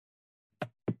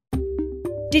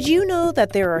Did you know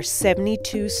that there are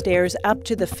 72 stairs up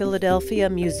to the Philadelphia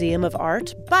Museum of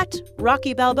Art, but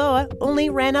Rocky Balboa only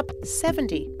ran up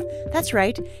 70? That's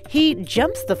right, he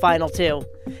jumps the final 2.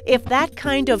 If that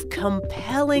kind of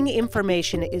compelling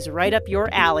information is right up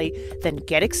your alley, then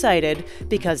get excited,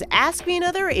 because Ask Me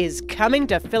Another is coming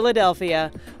to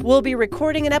Philadelphia. We'll be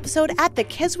recording an episode at the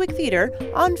Keswick Theater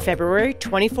on February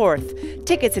 24th.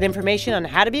 Tickets and information on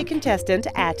how to be a contestant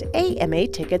at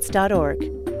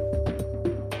amatickets.org.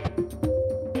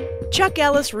 Chuck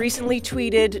Ellis recently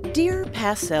tweeted, "Dear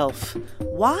past self,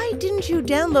 why didn't you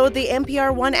download the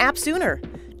NPR One app sooner?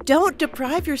 Don't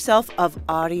deprive yourself of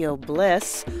audio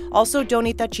bliss. Also, don't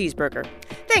eat that cheeseburger."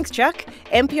 Thanks, Chuck.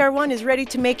 NPR One is ready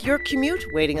to make your commute,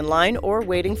 waiting in line, or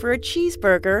waiting for a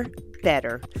cheeseburger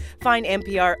better. Find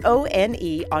NPR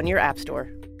ONE on your app store.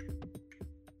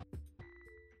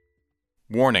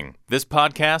 Warning, this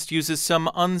podcast uses some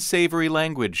unsavory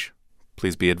language.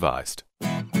 Please be advised.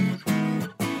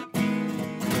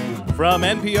 From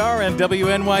NPR and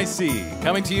WNYC,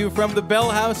 coming to you from the Bell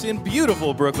House in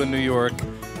beautiful Brooklyn, New York,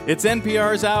 it's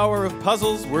NPR's hour of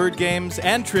puzzles, word games,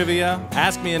 and trivia.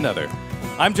 Ask Me Another.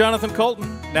 I'm Jonathan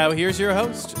Colton. Now here's your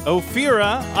host,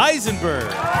 Ophira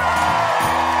Eisenberg.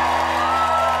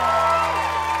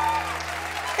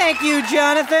 Thank you,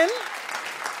 Jonathan.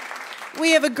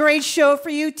 We have a great show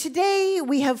for you. Today,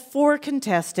 we have 4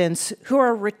 contestants who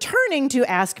are returning to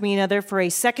Ask Me Another for a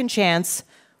second chance.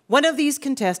 One of these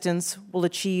contestants will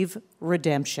achieve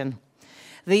redemption.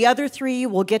 The other 3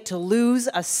 will get to lose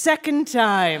a second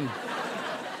time.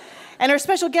 And our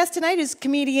special guest tonight is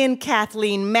comedian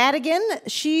Kathleen Madigan.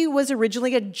 She was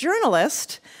originally a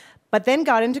journalist, but then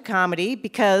got into comedy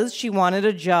because she wanted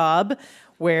a job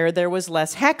where there was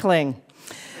less heckling.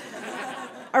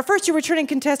 Our first 2 returning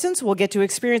contestants will get to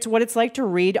experience what it's like to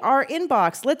read our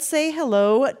inbox. Let's say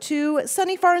hello to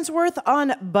Sunny Farnsworth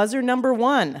on buzzer number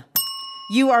 1.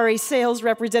 You are a sales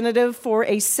representative for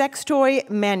a sex toy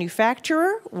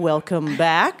manufacturer. Welcome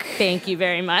back. Thank you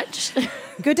very much.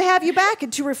 Good to have you back.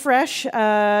 And to refresh,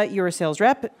 you're a sales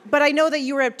rep. But I know that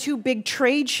you were at 2 big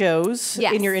trade shows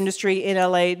in your industry in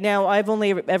LA. Now, I've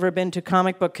only ever been to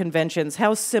comic book conventions.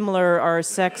 How similar are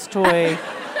sex toy...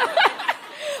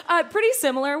 Pretty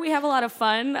similar. We have a lot of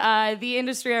fun. The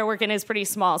industry I work in is pretty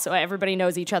small, so everybody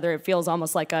knows each other. It feels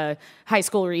almost like a high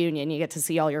school reunion. You get to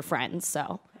see all your friends,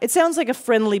 so. It sounds like a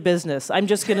friendly business, I'm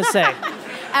just going to say.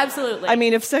 Absolutely. I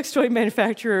mean, if sex toy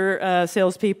manufacturer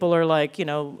salespeople are like,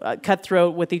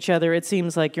 cutthroat with each other, it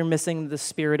seems like you're missing the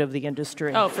spirit of the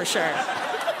industry. Oh, for sure.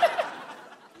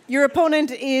 Your opponent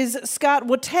is Scott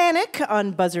Wotanic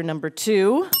on buzzer number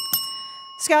 2.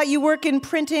 Scott, you work in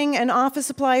printing and office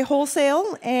supply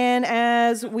wholesale, and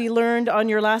as we learned on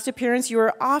your last appearance, you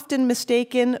are often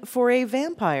mistaken for a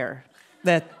vampire.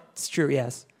 That's true,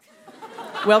 yes.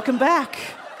 Welcome back.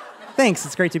 Thanks,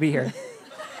 it's great to be here.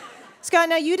 Scott,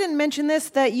 now you didn't mention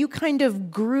this, that you kind of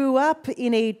grew up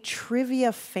in a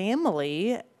trivia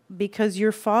family because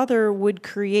your father would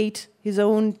create his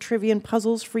own trivia and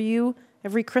puzzles for you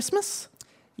every Christmas?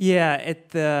 Yeah,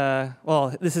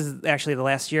 this is actually the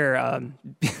last year.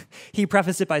 He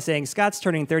prefaced it by saying, Scott's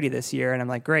turning 30 this year, and I'm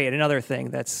like, great, another thing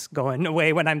that's going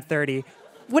away when I'm 30.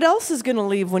 What else is going to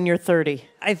leave when you're 30?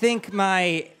 I think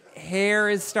my hair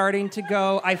is starting to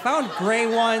go. I found gray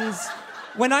ones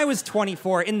when I was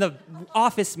 24 in the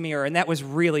office mirror, and that was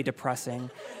really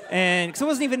depressing. And because it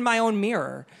wasn't even my own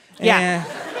mirror. Yeah.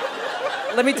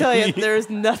 Let me tell you, there's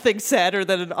nothing sadder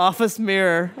than an office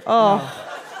mirror. Oh.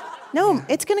 No,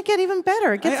 it's going to get even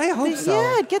better. I hope so.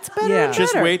 Yeah, it gets better and better.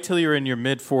 Just wait till you're in your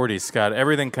mid-40s, Scott.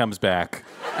 Everything comes back.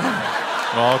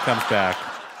 It all comes back.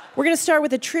 We're going to start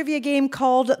with a trivia game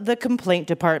called The Complaint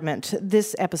Department.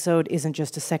 This episode isn't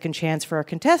just a second chance for our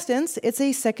contestants. It's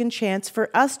a second chance for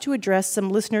us to address some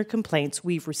listener complaints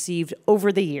we've received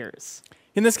over the years.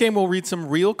 In this game, we'll read some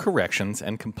real corrections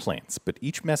and complaints, but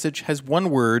each message has one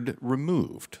word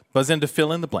removed. Buzz in to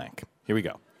fill in the blank. Here we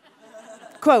go.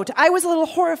 Quote, I was a little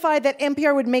horrified that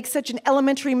NPR would make such an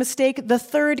elementary mistake. The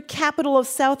 3rd capital of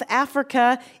South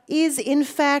Africa is, in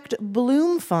fact,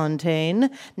 Bloemfontein,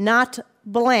 not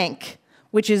blank,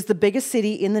 which is the biggest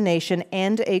city in the nation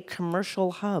and a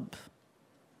commercial hub.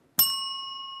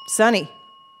 Sunny.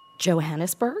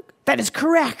 Johannesburg? That is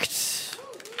correct.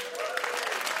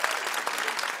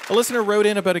 A listener wrote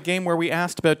in about a game where we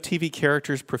asked about TV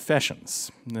characters'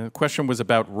 professions. The question was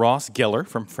about Ross Geller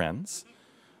from Friends.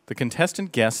 The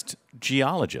contestant guessed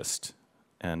geologist,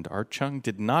 and Art Chung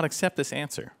did not accept this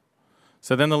answer.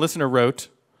 So then the listener wrote,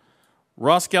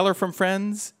 Ross Geller from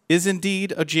Friends is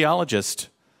indeed a geologist.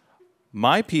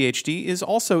 My PhD is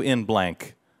also in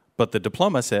blank, but the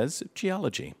diploma says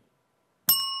geology.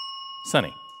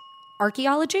 Sunny.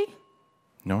 Archaeology?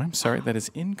 No, I'm sorry, that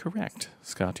is incorrect.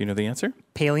 Scott, do you know the answer?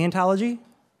 Paleontology?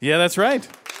 Yeah, that's right.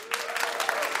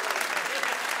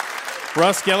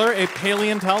 Ross Geller, a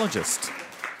paleontologist.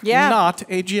 Yeah. Not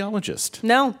a geologist.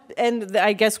 No, and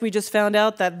I guess we just found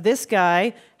out that this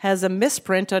guy has a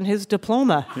misprint on his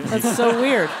diploma. That's so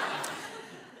weird.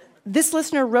 This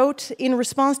listener wrote in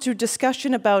response to a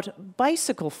discussion about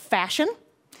bicycle fashion,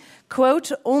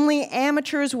 quote, only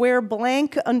amateurs wear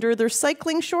blank under their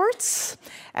cycling shorts.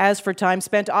 As for time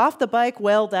spent off the bike,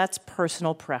 well, that's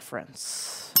personal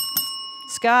preference.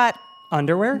 Scott.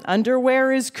 Underwear?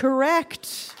 Underwear is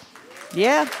correct.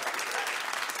 Yeah.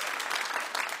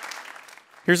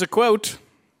 Here's a quote.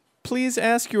 Please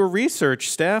ask your research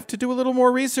staff to do a little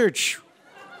more research.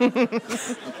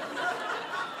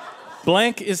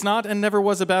 Blank is not and never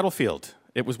was a battlefield.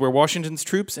 It was where Washington's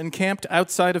troops encamped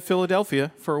outside of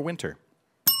Philadelphia for a winter.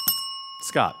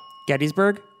 Scott.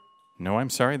 Gettysburg? No, I'm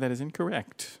sorry, that is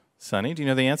incorrect. Sonny, do you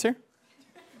know the answer?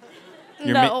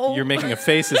 No. You're making a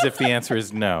face as if the answer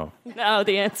is no. No,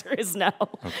 the answer is no.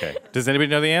 Okay. Does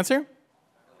anybody know the answer?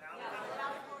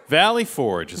 Valley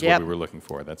Forge is Yep. what we were looking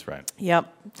for. That's right.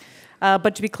 Yep.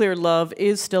 But to be clear, love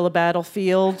is still a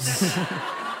battlefield.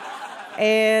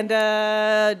 And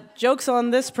joke's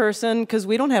on this person, because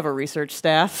we don't have a research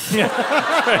staff.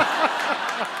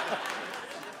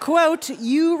 Quote,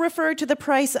 you refer to the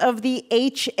price of the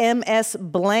HMS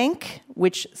Blank,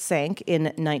 which sank in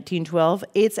 1912.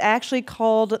 It's actually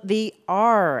called the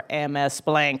RMS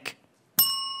Blank.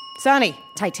 Sonny.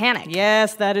 Titanic.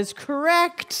 Yes, that is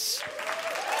correct.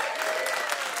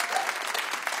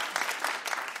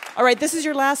 All right, this is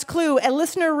your last clue. A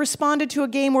listener responded to a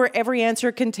game where every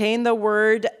answer contained the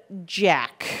word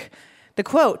Jack. The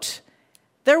quote,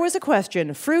 there was a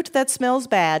question, fruit that smells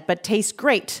bad but tastes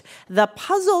great. The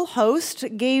puzzle host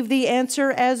gave the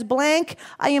answer as blank.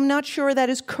 I am not sure that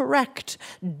is correct.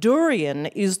 Durian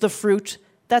is the fruit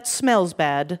that smells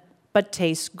bad but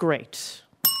tastes great.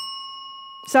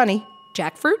 Sonny.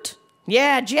 Jackfruit?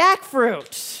 Yeah,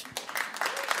 jackfruit.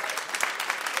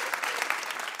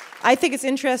 I think it's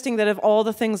interesting that of all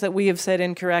the things that we have said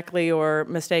incorrectly or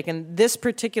mistaken, this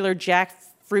particular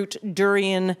jackfruit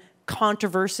durian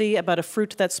controversy about a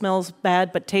fruit that smells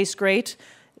bad but tastes great,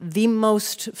 the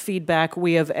most feedback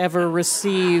we have ever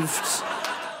received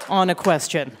on a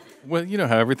question. Well, you know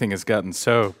how everything has gotten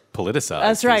so politicized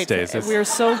That's right. these days. We're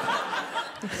so...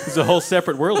 It's a whole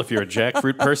separate world if you're a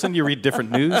jackfruit person. You read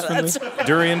different news from the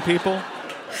durian people.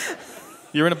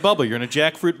 You're in a bubble. You're in a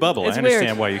jackfruit bubble. It's I understand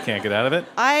weird. why you can't get out of it.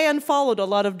 I unfollowed a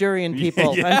lot of durian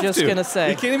people, You I'm have just to. going to say.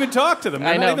 You can't even talk to them.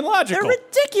 They're I know. not even logical. They're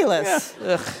ridiculous.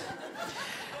 Ugh.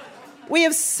 We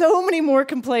have so many more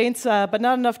complaints, but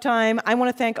not enough time. I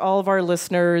want to thank all of our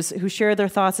listeners who share their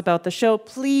thoughts about the show.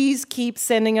 Please keep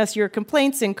sending us your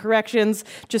complaints and corrections.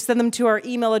 Just send them to our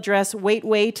email address,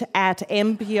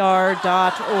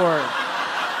 waitwait@npr.org.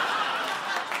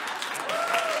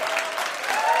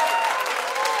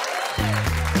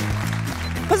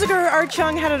 Puziker, Art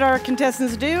Chung, how did our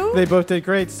contestants do? They both did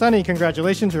great. Sonny,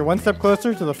 congratulations. You're one step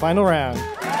closer to the final round.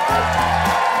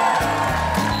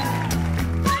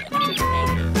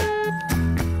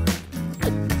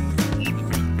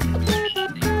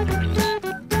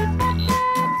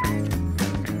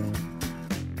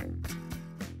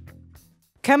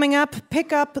 Coming up,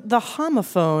 pick up the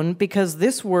homophone because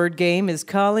this word game is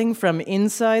calling from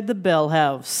inside the Bell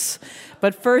House.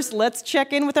 But first, let's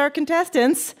check in with our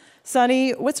contestants.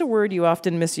 Sonny, what's a word you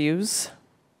often misuse?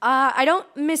 I don't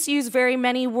misuse very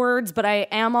many words, but I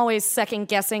am always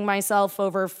second-guessing myself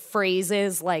over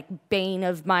phrases like bane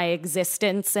of my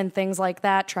existence and things like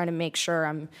that, trying to make sure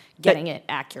I'm getting it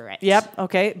accurate. Yep,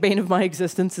 okay. Bane of my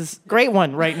existence is a great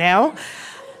one right now.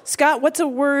 Scott, what's a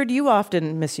word you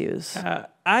often misuse?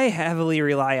 I heavily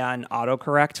rely on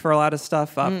autocorrect for a lot of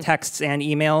stuff, texts and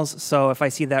emails. So if I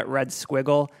see that red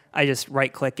squiggle, I just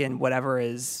right-click in whatever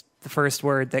is the first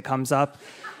word that comes up.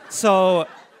 So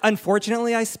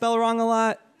unfortunately, I spell wrong a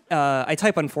lot. I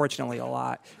type unfortunately a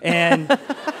lot. And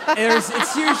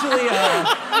it's usually...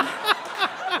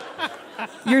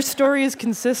 Your story is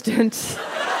consistent.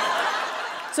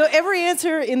 So every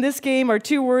answer in this game are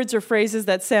two words or phrases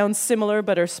that sound similar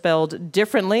but are spelled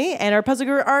differently. And our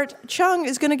puzzler, Art Chung,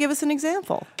 is going to give us an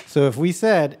example. So if we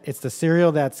said it's the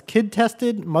cereal that's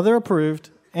kid-tested,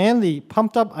 mother-approved, and the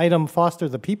pumped-up item Foster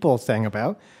the People sang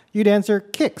about, you'd answer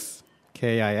Kix,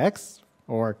 K-I-X,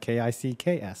 or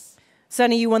K-I-C-K-S.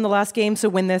 Sonny, you won the last game, so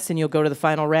win this and you'll go to the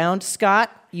final round.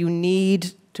 Scott, you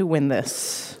need to win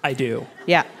this. I do.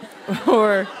 Yeah.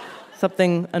 Or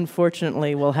something,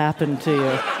 unfortunately, will happen to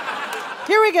you.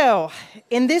 Here we go.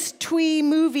 In this twee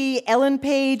movie, Ellen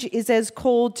Page is as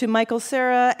cold to Michael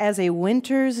Cera as a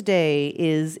winter's day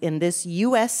is in this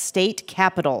U.S. state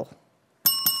capital.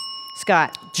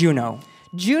 Scott. Juno.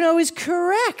 Juno is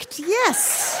correct,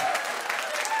 yes.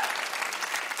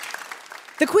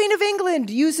 The Queen of England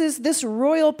uses this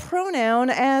royal pronoun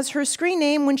as her screen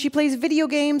name when she plays video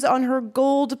games on her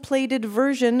gold-plated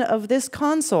version of this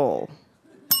console.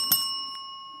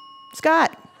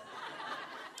 Scott.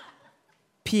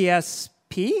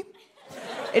 PSP?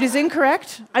 It is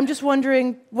incorrect. I'm just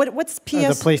wondering, what's PS?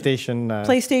 The PlayStation.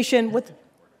 PlayStation, what?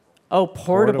 Oh,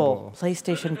 portable.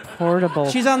 PlayStation Portable.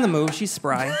 She's on the move. She's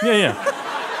spry. Yeah.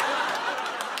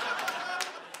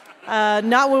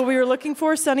 Not what we were looking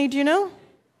for. Sunny, do you know?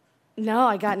 No,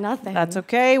 I got nothing. That's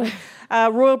okay.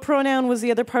 Royal pronoun was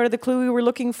the other part of the clue we were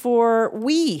looking for.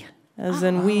 We, as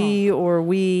in we or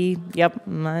we. Yep,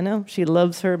 I know. She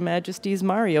loves Her Majesty's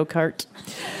Mario Kart.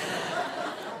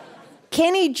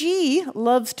 Kenny G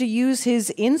loves to use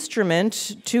his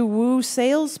instrument to woo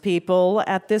salespeople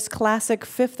at this classic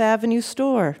Fifth Avenue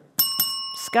store.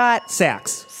 Scott.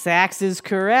 Sax. Sax is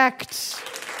correct.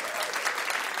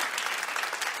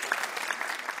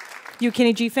 You a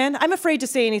Kenny G fan? I'm afraid to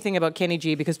say anything about Kenny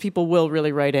G because people will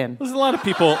really write in. There's a lot of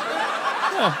people.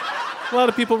 Yeah, a lot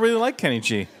of people really like Kenny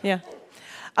G. Yeah.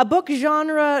 A book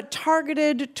genre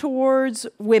targeted towards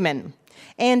women,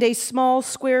 and a small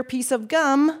square piece of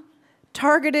gum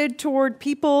targeted toward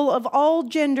people of all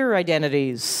gender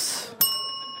identities.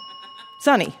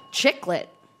 Sunny. Chiclet.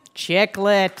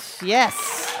 Chiclet, yes.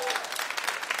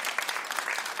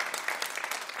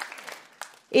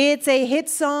 It's a hit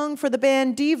song for the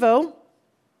band Devo,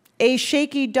 a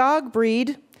shaky dog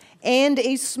breed, and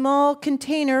a small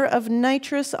container of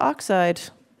nitrous oxide.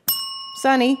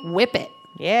 Sunny. Whip it.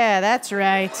 Yeah, that's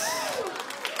right.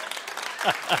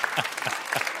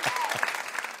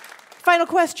 Final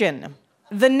question.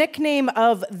 The nickname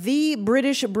of the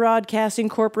British Broadcasting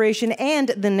Corporation and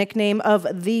the nickname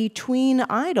of the tween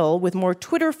idol with more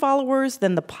Twitter followers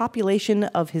than the population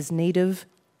of his native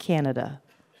Canada.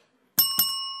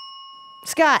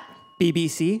 Scott.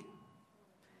 BBC.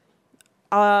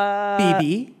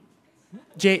 BB.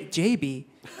 JB.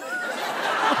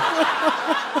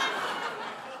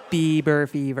 Bieber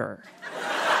fever.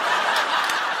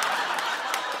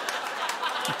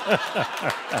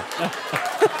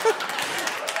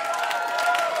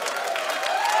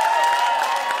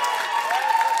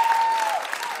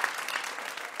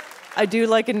 I do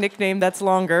like a nickname that's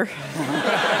longer.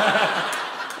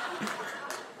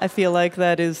 I feel like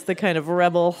that is the kind of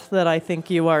rebel that I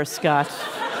think you are, Scott.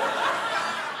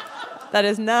 That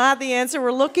is not the answer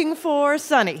we're looking for.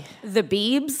 Sunny. The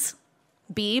Beebs.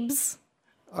 Beebs.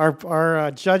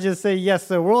 Our judges say yes,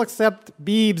 so we'll accept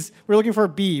Beebs. We're looking for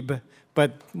Beeb,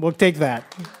 but we'll take that.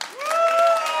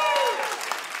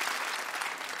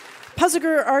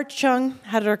 Puzzler Art Chung,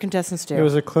 how did our contestants do? It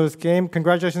was a close game.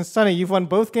 Congratulations, Sunny. You've won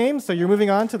both games, so you're moving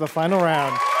on to the final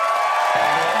round.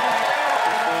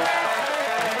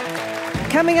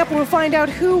 Coming up, we'll find out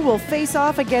who will face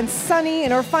off against Sunny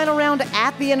in our final round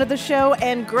at the end of the show.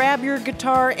 And grab your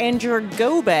guitar and your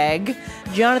go bag.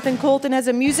 Jonathan Colton has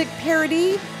a music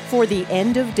parody for the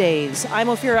end of days. I'm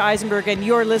Ophira Eisenberg, and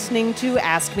you're listening to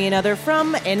Ask Me Another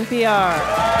from NPR.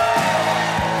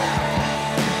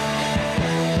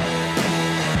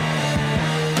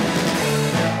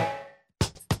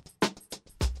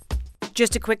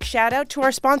 Just a quick shout out to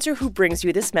our sponsor who brings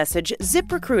you this message,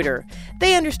 ZipRecruiter.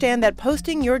 They understand that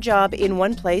posting your job in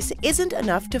one place isn't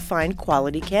enough to find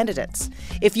quality candidates.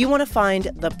 If you want to find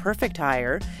the perfect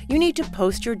hire, you need to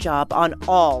post your job on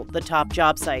all the top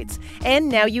job sites. And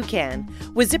now you can.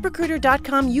 With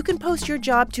ZipRecruiter.com, you can post your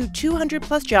job to 200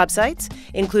 plus job sites,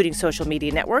 including social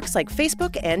media networks like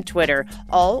Facebook and Twitter,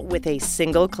 all with a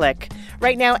single click.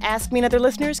 Right now, Ask Me Another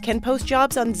listeners can post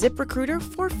jobs on ZipRecruiter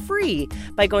for free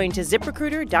by going to ZipRecruiter.com/another.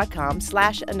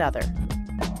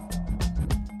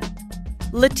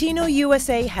 Latino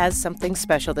USA has something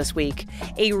special this week,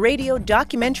 a radio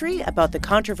documentary about the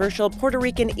controversial Puerto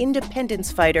Rican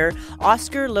independence fighter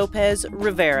Oscar Lopez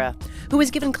Rivera, who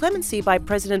was given clemency by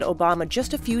President Obama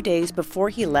just a few days before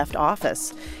he left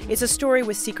office. It's a story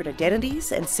with secret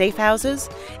identities and safe houses,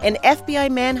 an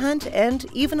FBI manhunt, and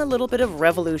even a little bit of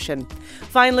revolution.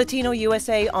 Find Latino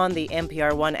USA on the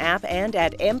NPR One app and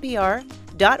at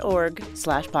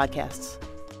npr.org/podcasts.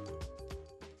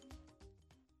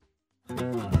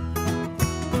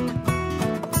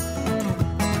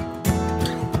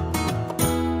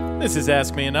 This is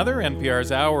Ask Me Another,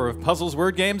 NPR's hour of puzzles,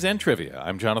 word games, and trivia.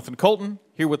 I'm Jonathan Colton,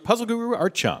 here with puzzle guru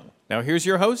Art Chung. Now here's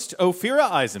your host,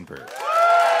 Ophira Eisenberg.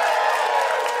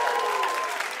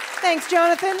 Thanks,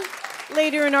 Jonathan.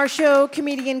 Later in our show,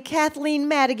 comedian Kathleen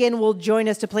Madigan will join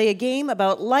us to play a game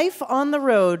about life on the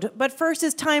road. But first,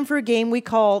 it's time for a game we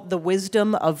call The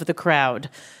Wisdom of the Crowd.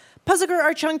 Puzagar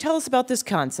Archung, tell us about this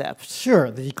concept. Sure.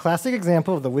 The classic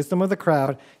example of the wisdom of the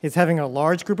crowd is having a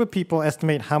large group of people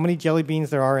estimate how many jelly beans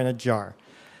there are in a jar.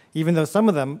 Even though some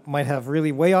of them might have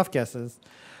really way off guesses,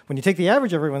 when you take the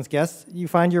average of everyone's guess, you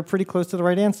find you're pretty close to the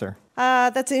right answer.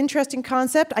 That's an interesting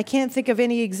concept. I can't think of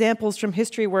any examples from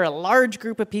history where a large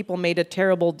group of people made a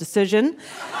terrible decision.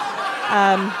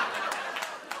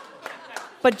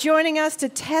 But joining us to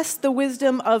test the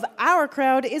wisdom of our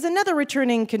crowd is another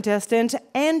returning contestant,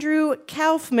 Andrew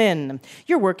Kaufman.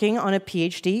 You're working on a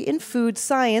PhD in food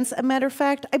science. A matter of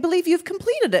fact, I believe you've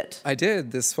completed it. I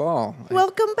did this fall.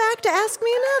 Welcome back to Ask Me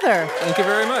Another. Thank you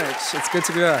very much. It's good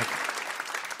to be back.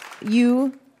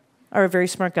 You are a very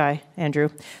smart guy, Andrew.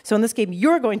 So in this game,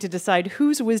 you're going to decide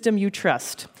whose wisdom you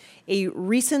trust. A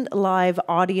recent live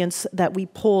audience that we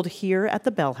pulled here at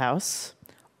the Bell House,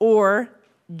 or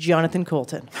Jonathan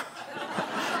Coulton.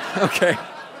 Okay.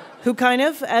 Who kind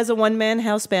of, as a one-man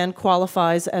house band,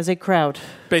 qualifies as a crowd.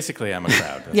 Basically, I'm a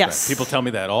crowd. That's Yes. right. People tell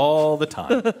me that all the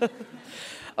time.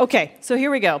 Okay, so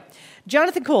here we go.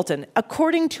 Jonathan Coulton,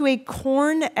 according to a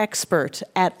corn expert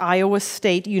at Iowa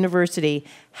State University,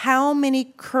 how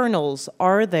many kernels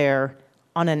are there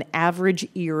on an average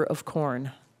ear of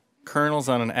corn? Kernels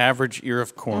on an average ear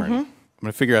of corn. I'm going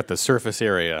to figure out the surface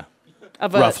area,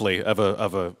 Of roughly, of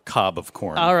a cob of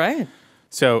corn. All right.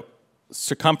 So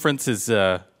circumference is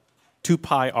 2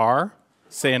 pi r.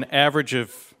 Say an average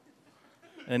of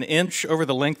an inch over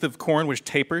the length of corn, which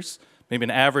tapers. Maybe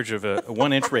an average of a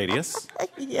 1 inch radius.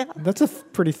 Yeah. That's a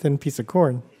pretty thin piece of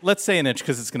corn. Let's say an inch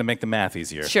because it's going to make the math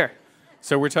easier. Sure.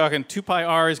 So we're talking 2 pi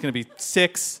r is going to be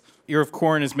 6. Ear of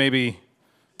corn is maybe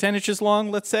 10 inches long,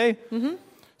 let's say. Mm-hmm.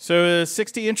 So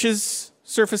 60 inches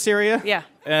surface area. Yeah.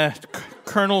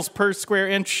 Kernels per square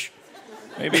inch,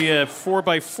 maybe 4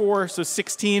 by 4, so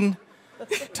 16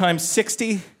 times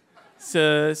 60.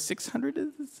 So 600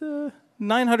 is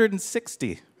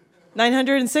 960.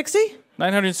 960?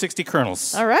 960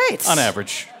 kernels. All right. On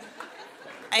average.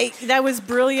 That was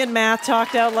brilliant math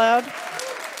talked out loud.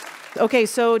 Okay,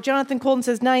 so Jonathan Coulton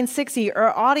says 960.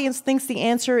 Our audience thinks the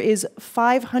answer is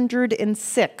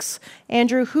 506.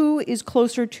 Andrew, who is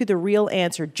closer to the real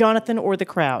answer, Jonathan or the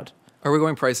crowd? Are we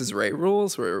going Price is Right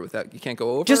rules where without, you can't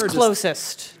go over? Just or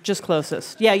closest. Just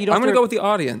closest. Yeah, you don't. I'm going to go with the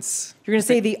audience. You're going to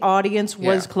say the audience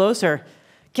was Yeah. closer.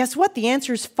 Guess what? The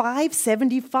answer is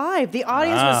 575. The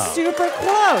audience was super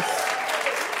close.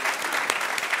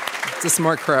 It's a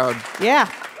smart crowd. Yeah.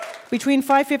 Between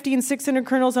 550 and 600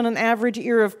 kernels on an average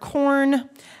ear of corn,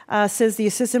 says the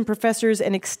assistant professors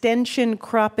and extension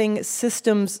cropping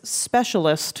systems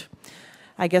specialist.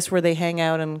 I guess where they hang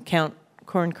out and count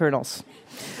corn kernels.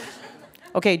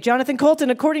 Okay, Jonathan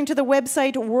Coulton, according to the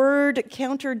website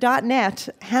wordcounter.net,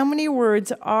 how many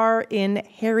words are in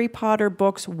Harry Potter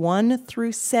books 1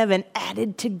 through 7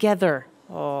 added together?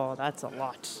 Oh, that's a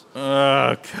lot.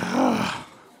 God.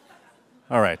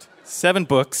 All right. 7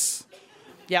 books.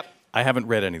 Yep. I haven't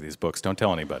read any of these books. Don't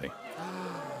tell anybody.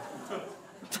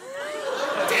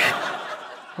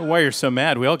 Why you're so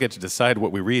mad? We all get to decide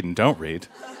what we read and don't read.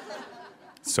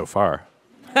 So far.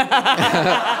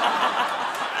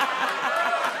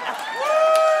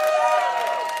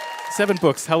 7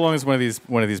 books. How long is one of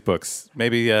these books?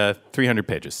 Maybe 300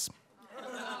 pages.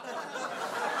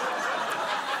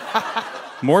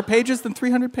 More pages than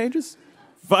 300 pages?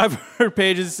 500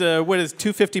 pages. What is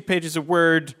 250 pages a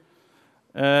word?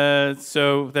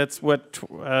 So that's what...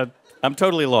 I'm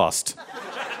totally lost.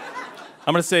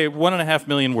 I'm going to say 1.5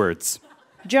 million words.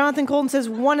 Jonathan Coulton says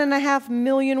 1.5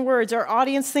 million words. Our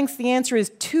audience thinks the answer is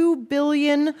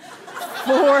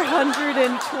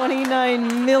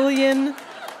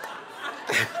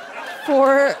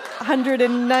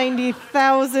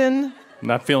 2,429,490,684.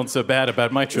 Not feeling so bad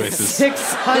about my choices.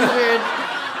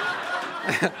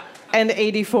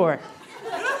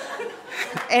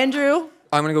 Andrew?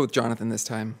 I'm going to go with Jonathan this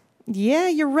time. Yeah,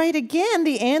 you're right again.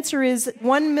 The answer is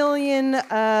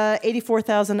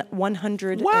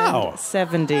 1,084,170. Wow.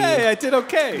 Hey, I did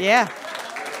okay. Yeah,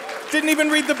 Didn't even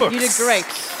read the books. you did great.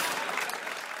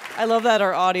 I love that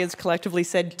our audience collectively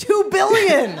said 2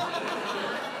 billion.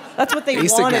 That's what they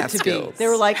Basic wanted math to skills. be. They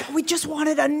were like, we just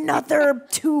wanted another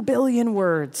 2 billion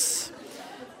words.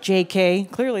 JK,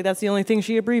 clearly that's the only thing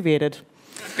she abbreviated.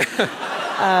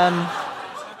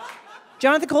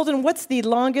 Jonathan Coulton, what's the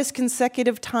longest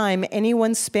consecutive time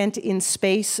anyone spent in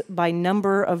space by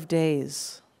number of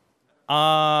days?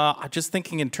 Just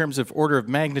thinking in terms of order of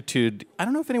magnitude, I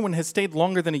don't know if anyone has stayed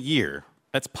longer than a year.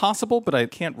 It's possible, but I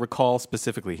can't recall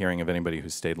specifically hearing of anybody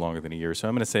who's stayed longer than a year. So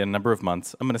I'm going to say a number of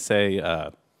months. I'm going to say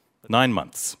 9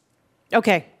 months.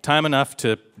 Okay. Time enough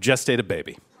to gestate a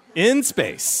baby. In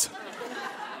space.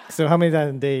 So how many is that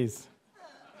in days?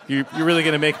 You're really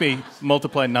going to make me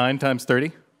multiply 9 times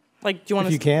 30? Like, do you want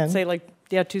If you to can. say, like,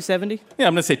 270? Yeah,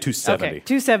 I'm going to say 270. Okay,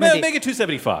 270. No, make it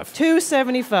 275.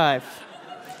 275.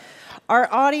 Our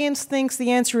audience thinks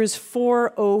the answer is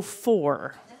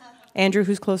 404. Andrew,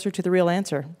 who's closer to the real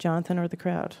answer, Jonathan or the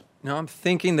crowd? No, I'm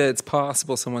thinking that it's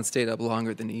possible someone stayed up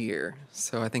longer than a year.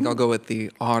 So I think I'll go with the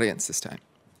audience this time.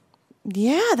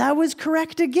 Yeah, that was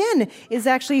correct again. It's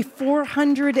actually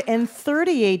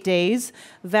 438 days.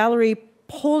 Valery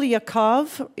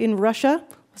Polyakov in Russia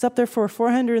was up there for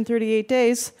 438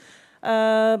 days,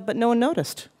 but no one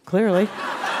noticed, clearly.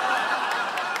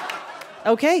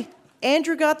 Okay,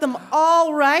 Andrew got them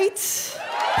all right.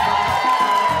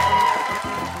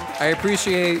 I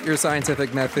appreciate your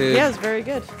scientific method. Yes, very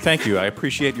good. Thank you. I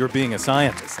appreciate your being a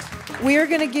scientist. We are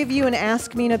going to give you an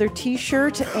Ask Me Another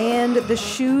t-shirt and the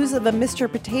shoes of a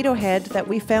Mr. Potato Head that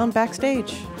we found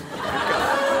backstage.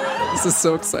 This is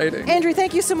so exciting. Andrew,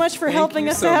 thank you so much for helping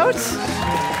you us so out. much.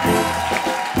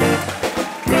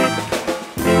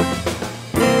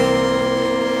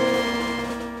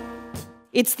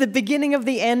 It's the beginning of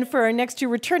the end for our next two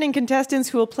returning contestants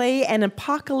who will play an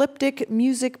apocalyptic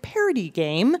music parody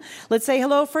game. Let's say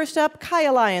hello first up,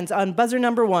 Kaya Lyons on buzzer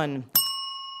number 1.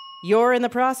 You're in the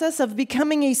process of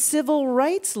becoming a civil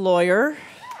rights lawyer.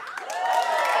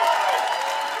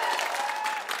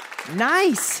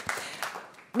 Nice.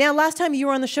 Now, last time you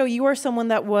were on the show, you were someone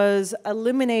that was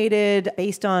eliminated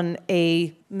based on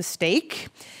a mistake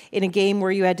in a game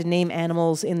where you had to name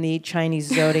animals in the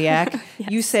Chinese zodiac. Yes.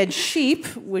 You said sheep,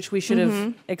 which we should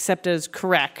have accepted as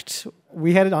correct.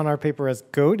 We had it on our paper as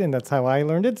goat, and that's how I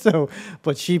learned it. So,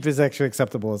 but sheep is actually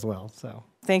acceptable as well. So,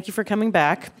 Thank you for coming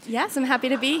back. Yes, I'm happy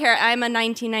to be here. I'm a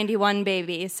 1991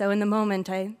 baby, so in the moment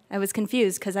I was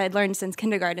confused because I had learned since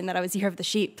kindergarten that I was year of the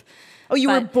sheep. Oh, you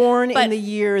were born in but the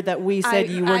year that we said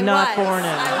you were I not was, born in. I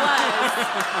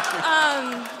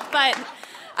was. But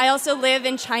I also live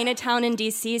in Chinatown in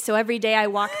D.C., so every day I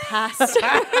walk past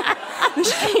the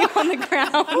sheep on the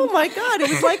ground. Oh my God, it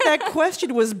was like that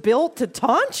question was built to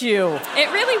taunt you. It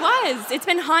really was. It's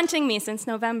been haunting me since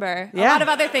November. Yeah. A lot of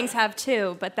other things have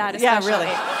too, but that Yeah, especially.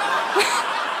 really.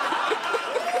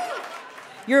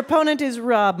 Your opponent is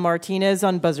Rob Martinez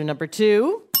on buzzer number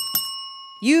 2.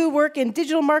 You work in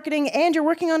digital marketing and you're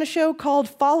working on a show called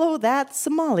Follow That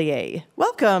Sommelier.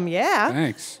 Welcome, yeah.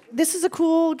 Thanks. This is a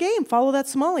cool game, Follow That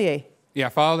Sommelier. Yeah,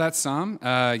 follow that Somm.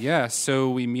 So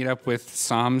we meet up with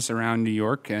Somms around New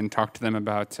York and talk to them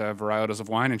about varietals of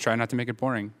wine and try not to make it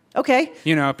boring. Okay.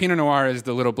 You know, Pinot Noir is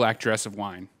the little black dress of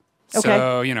wine. Okay.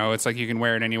 So, you know, it's like you can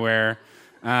wear it anywhere.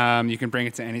 You can bring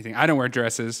it to anything. I don't wear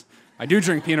dresses. I do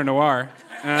drink Pinot Noir.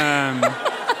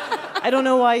 I don't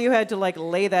know why you had to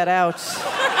lay that out.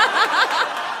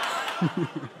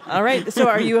 All right, so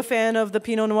are you a fan of the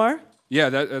Pinot Noir? Yeah,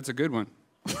 that's a good one.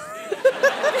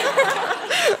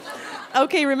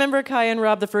 Okay, remember, Kai and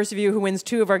Rob, the first of you who wins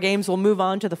 2 of our games will move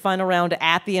on to the final round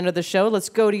at the end of the show. Let's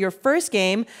go to your first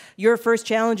game. Your first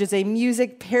challenge is a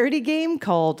music parody game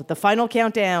called The Final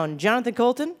Countdown. Jonathan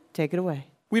Colton, take it away.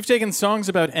 We've taken songs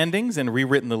about endings and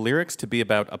rewritten the lyrics to be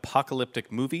about apocalyptic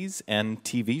movies and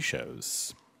TV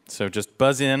shows. So just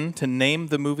buzz in to name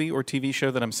the movie or TV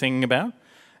show that I'm singing about.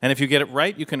 And if you get it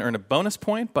right, you can earn a bonus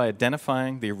point by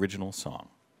identifying the original song.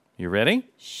 You ready?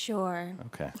 Sure.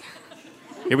 Okay.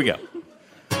 Here we go.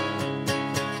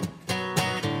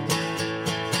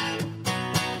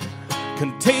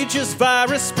 Contagious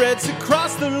virus spreads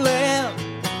across the land.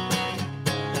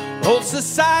 Whole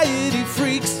society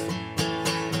freaks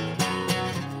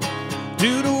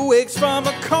due to wakes from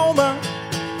a coma.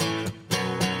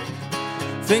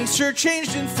 Things sure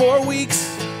changed in 4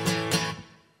 weeks.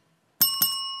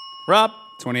 Rob?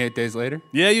 28 Days Later?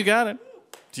 Yeah, you got it.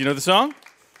 Do you know the song?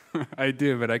 I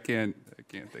do, but I can't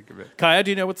think of it. Kaya,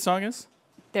 do you know what the song is?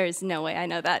 There's no way I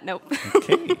know that. Nope.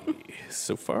 Okay.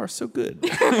 So far, so good.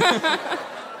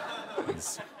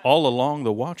 It's All Along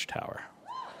the Watchtower.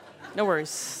 No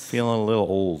worries. Feeling a little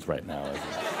old right now.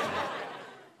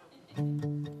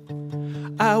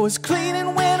 I was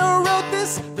cleaning when I wrote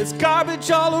this. There's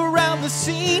garbage all around the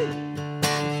scene.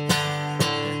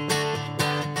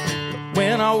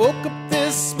 When I woke up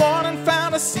this morning,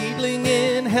 found a seedling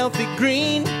in healthy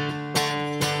green.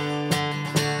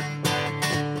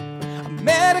 I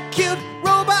met a cute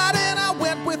robot and I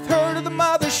went with her to the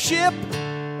mothership.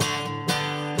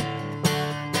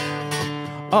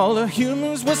 All the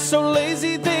humans were so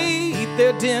lazy, they eat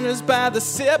their dinners by the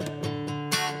sip.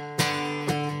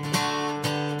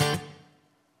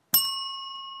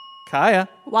 Kaya.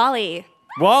 Wally.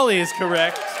 Wally is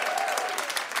correct.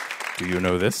 Do you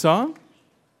know this song?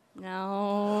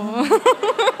 No.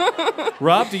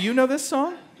 Rob, do you know this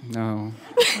song? No.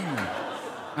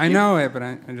 I know it, but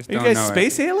I just Are you don't guys know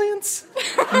space aliens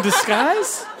in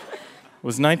disguise? It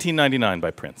was 1999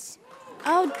 by Prince.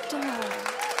 Oh, duh.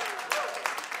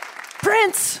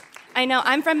 Prince! I know.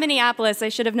 I'm from Minneapolis. I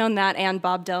should have known that and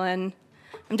Bob Dylan.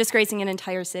 I'm disgracing an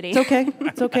entire city. It's okay.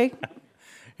 It's okay.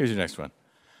 Here's your next one.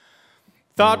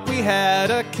 Thought we had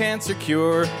a cancer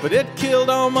cure, but it killed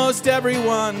almost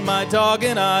everyone. My dog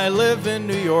and I live in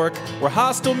New York, where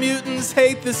hostile mutants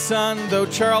hate the sun. Though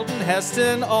Charlton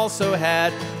Heston also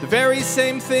had the very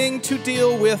same thing to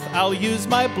deal with. I'll use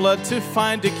my blood to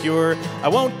find a cure. I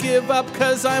won't give up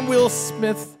 'cause I'm Will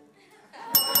Smith.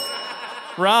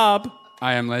 Rob.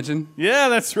 I Am Legend. Yeah,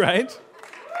 that's right.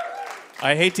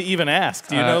 I hate to even ask.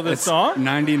 Do you know this it's song?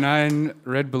 99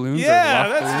 Red Balloons. Yeah, or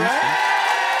that's balloons. right.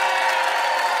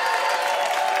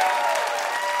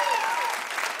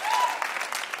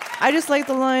 I just like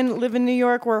the line, live in New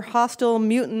York where hostile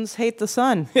mutants hate the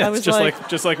sun. Yeah, I it's was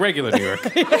just like regular New York.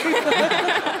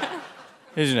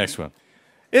 Here's your next one.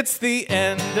 It's the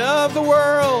end of the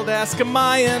world, ask a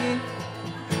Mayan.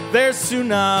 There's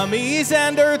tsunamis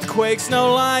and earthquakes,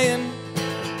 no lying.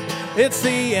 It's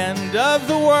the end of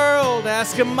the world,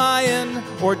 ask a Mayan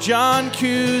or John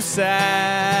Cusack.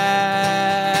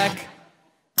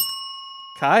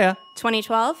 Kaya.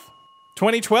 2012.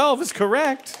 2012 is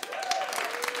correct.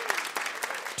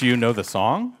 Do you know the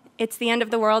song? It's the end of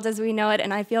the world as we know it,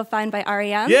 and I feel fine by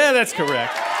REM. Yeah, that's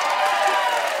correct.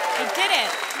 I did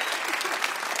it.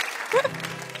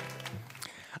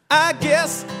 I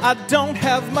guess I don't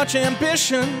have much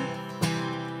ambition.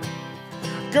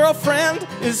 Girlfriend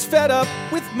is fed up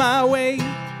with my way.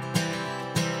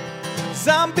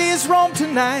 Zombies roam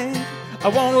tonight. I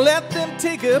won't let them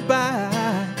take a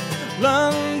bite.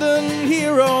 London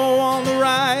hero on the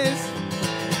rise.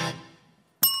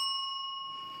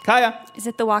 Kaya. Is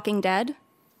it The Walking Dead?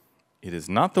 It is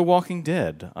not The Walking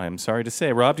Dead, I am sorry to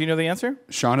say. Rob, do you know the answer?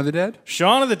 Shaun of the Dead?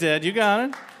 Shaun of the Dead, you got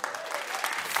it.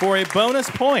 For a bonus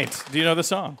point, do you know the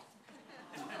song?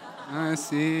 I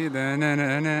see the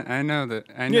na-na-na. I know that.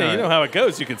 I know Yeah, you it, know how it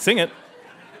goes. You can sing it.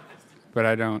 but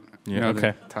I don't know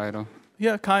okay. the title.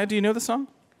 Yeah, Kaya, do you know the song?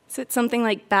 Is it something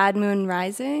like Bad Moon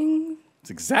Rising? It's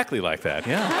exactly like that,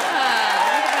 yeah.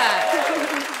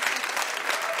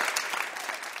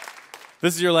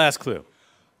 This is your last clue.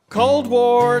 Cold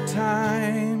War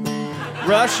time.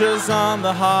 Russia's on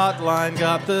the hotline,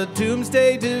 got the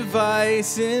doomsday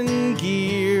device in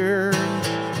gear.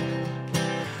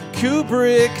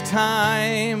 Kubrick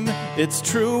time. It's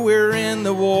true we're in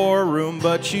the war room,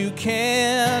 but you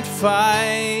can't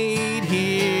fight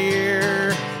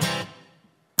here.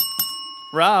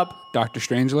 Rob. Dr.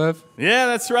 Strangelove? Yeah,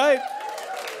 that's right.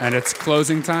 And it's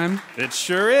closing time? It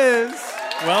sure is.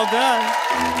 Well done.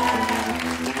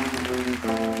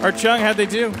 Art Chung, how'd they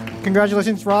do?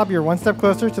 Congratulations, Rob. You're one step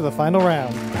closer to the final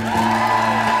round.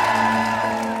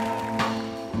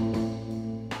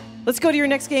 Let's go to your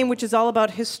next game, which is all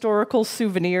about historical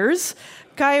souvenirs.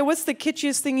 Kaya, what's the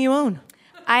kitschiest thing you own?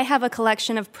 I have a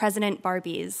collection of President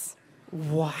Barbies.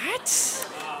 What?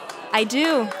 I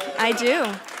do.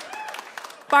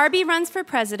 Barbie runs for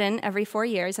president every 4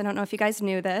 years. I don't know if you guys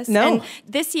knew this. No. And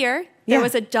this year, there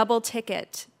was a double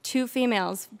ticket. 2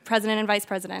 females, president and vice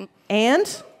president.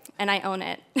 And I own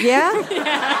it. Yeah?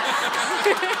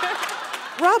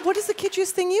 Rob, what is the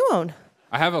kitschiest thing you own?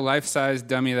 I have a life-size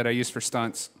dummy that I use for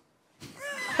stunts.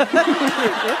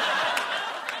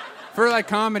 For like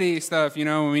comedy stuff, you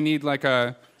know, when we need like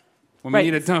a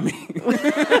need a dummy.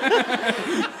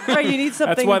 Right, you need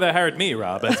something. That's why they hired me,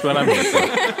 Rob. That's what I'm here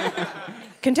for.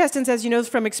 Contestants, as you know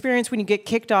from experience, when you get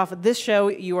kicked off of this show,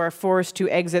 you are forced to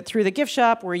exit through the gift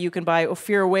shop where you can buy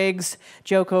Ophir wigs,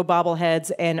 Joko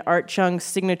bobbleheads, and Art Chung's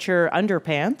signature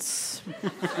underpants,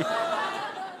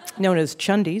 known as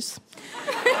Chundies.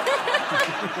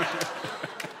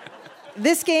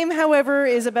 This game, however,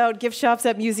 is about gift shops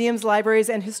at museums, libraries,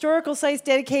 and historical sites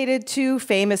dedicated to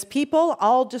famous people.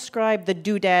 I'll describe the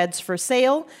doodads for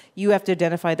sale. You have to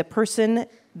identify the person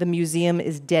the museum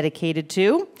is dedicated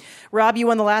to. Rob, you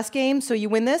won the last game, so you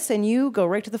win this, and you go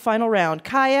right to the final round.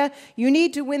 Kaya, you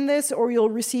need to win this, or you'll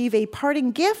receive a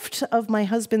parting gift of my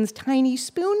husband's tiny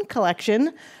spoon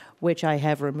collection, which I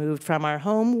have removed from our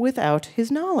home without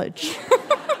his knowledge.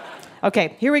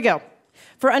 Okay, here we go.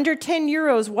 For under 10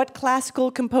 euros, what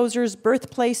classical composer's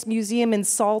birthplace museum in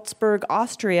Salzburg,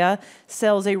 Austria,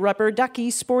 sells a rubber ducky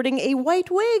sporting a white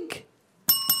wig?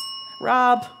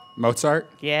 Rob. Mozart?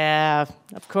 Yeah,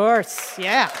 of course.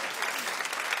 Yeah.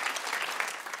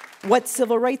 What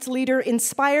civil rights leader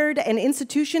inspired an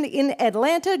institution in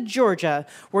Atlanta, Georgia,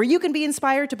 where you can be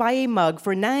inspired to buy a mug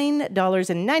for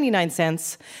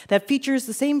 $9.99 that features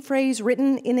the same phrase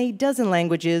written in a dozen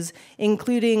languages,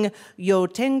 including Yo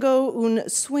tengo un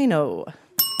sueño?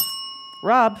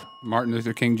 Rob. Martin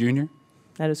Luther King Jr.?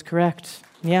 That is correct.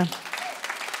 Yeah.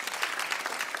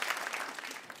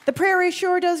 The prairie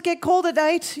sure does get cold at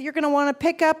night. You're going to want to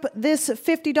pick up this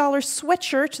 $50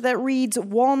 sweatshirt that reads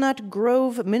Walnut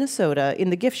Grove, Minnesota, in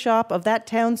the gift shop of that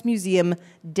town's museum,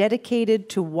 dedicated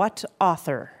to what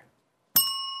author?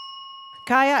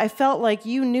 Kaya, I felt like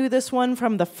you knew this one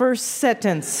from the first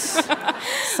sentence.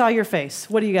 Saw your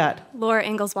face. What do you got? Laura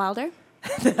Ingalls Wilder.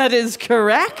 That is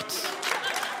correct.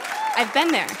 I've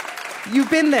been there.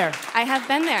 You've been there. I have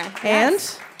been there. And?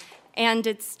 Yes. And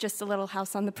it's just a little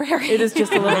house on the prairie. It is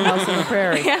just a little house on the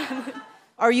prairie. Yeah.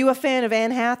 Are you a fan of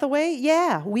Anne Hathaway?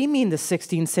 Yeah, we mean the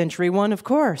 16th century one, of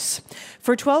course.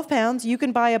 For £12, you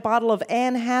can buy a bottle of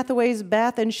Anne Hathaway's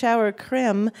bath and shower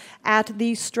creme at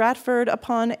the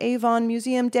Stratford-upon-Avon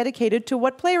Museum, dedicated to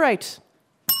what playwright?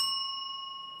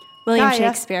 William Kaya.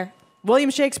 Shakespeare.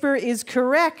 William Shakespeare is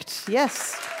correct,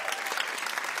 yes.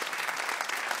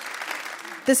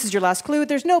 This is your last clue.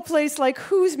 There's no place like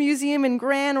Who's Museum in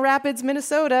Grand Rapids,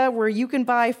 Minnesota, where you can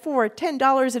buy for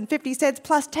 $10.50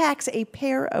 plus tax a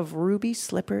pair of ruby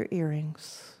slipper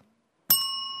earrings.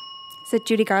 Is it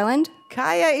Judy Garland?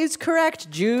 Kaya is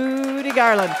correct. Judy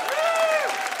Garland.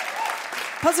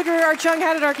 Puzzle Guru Art Chung,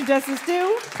 how did our contestants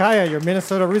do? Kaya, your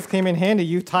Minnesota roots came in handy.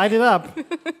 You tied it up.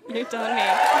 You're telling me.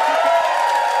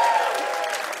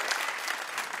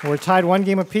 We're tied one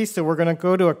game apiece, so we're going to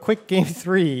go to a quick game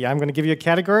 3. I'm going to give you a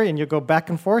category, and you'll go back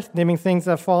and forth, naming things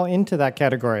that fall into that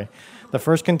category. The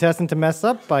first contestant to mess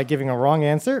up by giving a wrong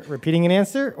answer, repeating an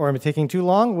answer, or taking too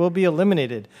long will be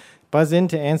eliminated. Buzz in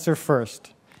to answer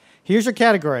first. Here's your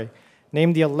category.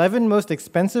 Name the 11 most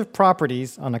expensive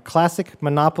properties on a classic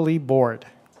Monopoly board.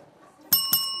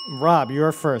 Rob,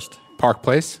 you're first. Park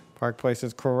Place? Park Place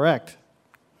is correct.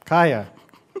 Kaya.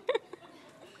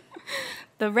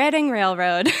 The Reading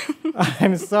Railroad.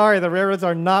 I'm sorry, the railroads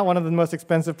are not one of the most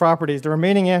expensive properties. The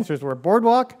remaining answers were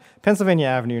Boardwalk, Pennsylvania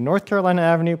Avenue, North Carolina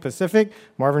Avenue, Pacific,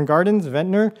 Marvin Gardens,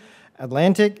 Ventnor,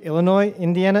 Atlantic, Illinois,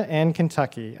 Indiana, and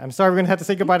Kentucky. I'm sorry, we're going to have to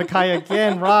say goodbye to Kaya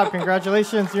again. Rob,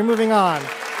 congratulations. You're moving on.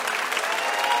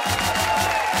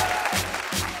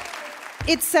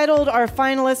 It's settled. Our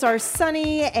finalists are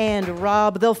Sunny and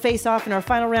Rob. They'll face off in our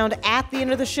final round at the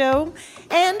end of the show.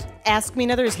 And Ask Me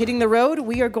Another is hitting the road.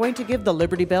 We are going to give the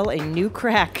Liberty Bell a new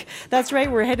crack. That's right,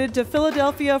 we're headed to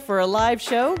Philadelphia for a live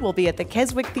show. We'll be at the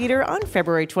Keswick Theater on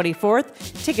February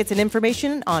 24th. Tickets and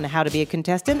information on how to be a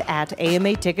contestant at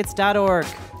amatickets.org.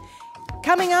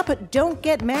 Coming up, Don't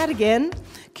Get Mad Again.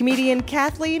 Comedian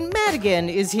Kathleen Madigan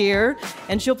is here,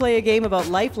 and she'll play a game about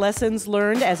life lessons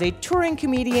learned as a touring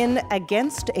comedian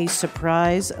against a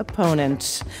surprise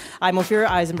opponent. I'm Ophira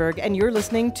Eisenberg, and you're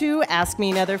listening to Ask Me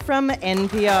Another from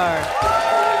NPR.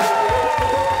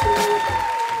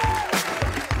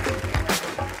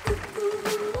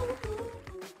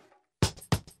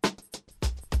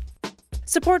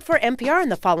 Support for NPR and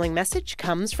the following message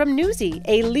comes from Newsy,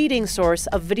 a leading source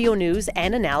of video news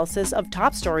and analysis of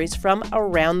top stories from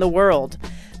around the world.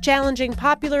 Challenging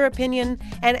popular opinion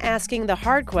and asking the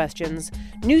hard questions,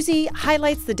 Newsy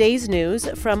highlights the day's news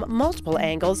from multiple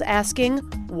angles, asking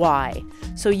why,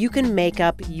 so you can make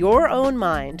up your own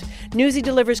mind. Newsy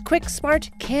delivers quick, smart,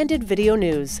 candid video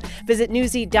news. Visit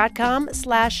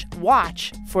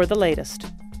newsy.com/watch for the latest.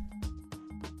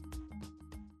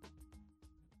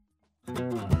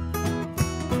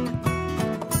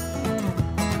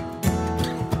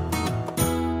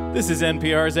 This is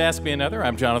NPR's Ask Me Another.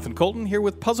 I'm Jonathan Colton, here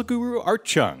with puzzle guru Art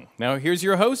Chung. Now here's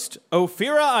your host,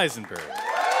 Ophira Eisenberg.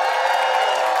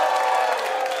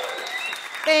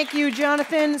 Thank you,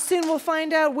 Jonathan. Soon we'll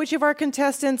find out which of our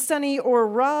contestants, Sunny or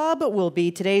Rob, will be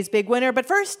today's big winner. But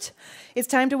first, it's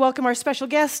time to welcome our special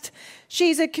guest.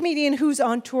 She's a comedian who's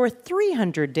on tour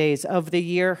 300 days of the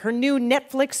year. Her new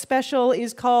Netflix special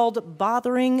is called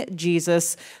Bothering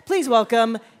Jesus. Please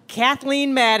welcome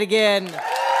Kathleen Madigan.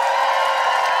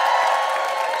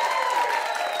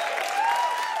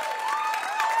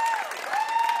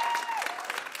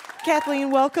 Kathleen,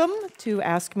 welcome to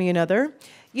Ask Me Another.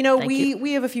 You know,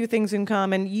 we have a few things in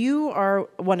common. You are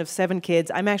one of 7 kids.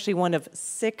 I'm actually one of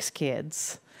 6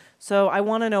 kids. So I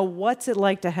want to know, what's it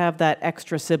like to have that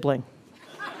extra sibling?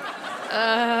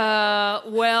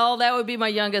 Well, that would be my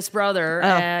youngest brother.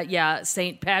 Oh. Yeah,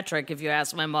 St. Patrick, if you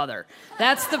ask my mother.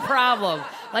 That's the problem.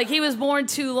 Like, he was born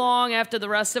too long after the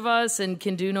rest of us and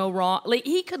can do no wrong. Like,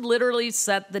 he could literally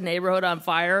set the neighborhood on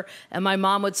fire, and my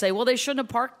mom would say, well, they shouldn't have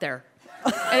parked there.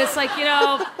 And it's like,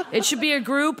 it should be a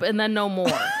group and then no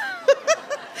more.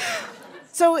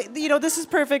 So, this is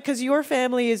perfect because your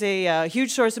family is a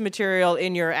huge source of material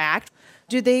in your act.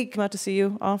 Do they come out to see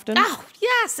you often? Oh,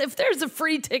 yes, if there's a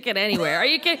free ticket anywhere. Are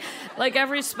you kidding? Like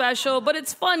every special, but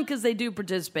it's fun because they do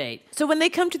participate. So when they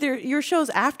come to your shows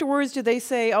afterwards, do they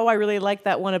say, oh, I really like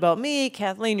that one about me?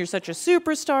 Kathleen, you're such a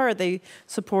superstar. Are they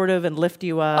supportive and lift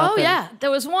you up? Oh, yeah.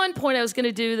 There was one point I was going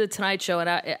to do the Tonight Show, and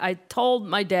I told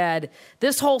my dad,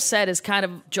 this whole set is kind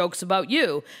of jokes about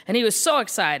you. And he was so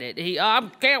excited.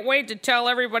 I can't wait to tell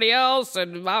everybody else,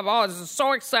 and this is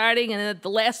so exciting. And at the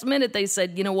last minute, they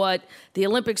said, you know what? The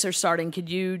Olympics are starting. Could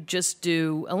you just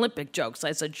do Olympic jokes?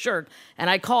 I said, sure. And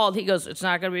I called. He goes, it's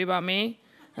not going to be about me?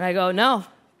 And I go, no.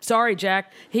 Sorry,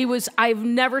 Jack. I've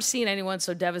never seen anyone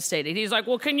so devastated. He's like,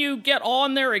 well, can you get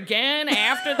on there again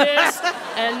after this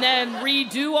and then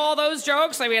redo all those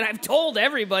jokes? I mean, I've told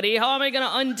everybody. How am I going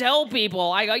to untell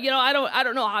people? I go, I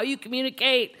don't know how you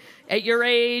communicate at your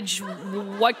age,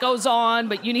 what goes on,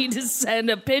 but you need to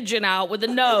send a pigeon out with a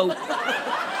note.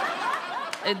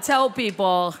 And tell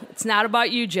people, it's not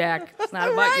about you, Jack. It's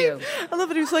not about you. I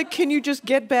love it. He's like, can you just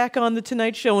get back on the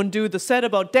Tonight Show and do the set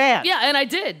about Dad? Yeah, and I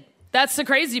did. That's the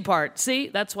crazy part. See,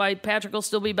 that's why Patrick will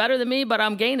still be better than me, but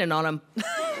I'm gaining on him.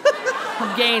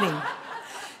 I'm gaining.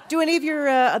 Do any of your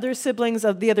other siblings,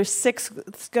 of the other six,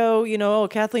 go, oh,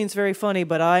 Kathleen's very funny,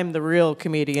 but I'm the real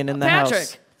comedian in the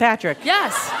house? Patrick.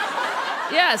 Yes.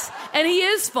 Yes, and he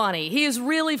is funny. He is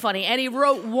really funny. And he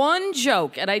wrote one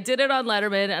joke, and I did it on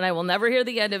Letterman, and I will never hear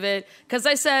the end of it, because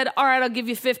I said, all right, I'll give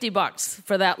you $50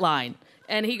 for that line.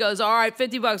 And he goes, all right,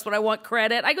 $50, but I want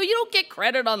credit. I go, you don't get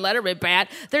credit on Letterman, Pat.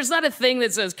 There's not a thing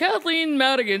that says, Kathleen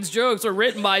Madigan's jokes are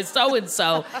written by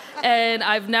so-and-so. And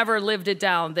I've never lived it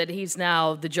down that he's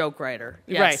now the joke writer.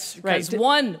 Yes, right. Because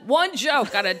one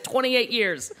joke out of 28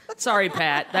 years. Sorry,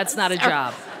 Pat, that's not a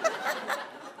job.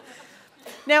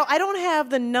 Now, I don't have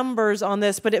the numbers on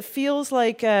this, but it feels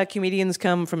like comedians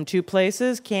come from two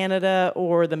places, Canada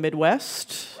or the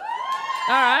Midwest.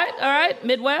 All right.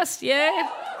 Midwest, yay.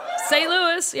 St.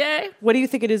 Louis, yay. What do you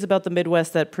think it is about the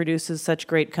Midwest that produces such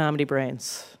great comedy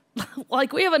brains?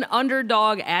 Like, we have an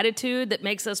underdog attitude that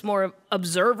makes us more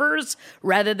observers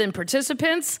rather than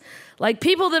participants. Like,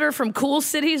 people that are from cool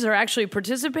cities are actually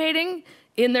participating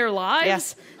in their lives.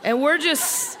 Yes. And we're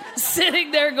just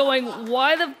sitting there going,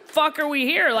 why the fuck are we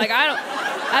here? Like,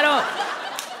 I don't.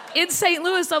 In St.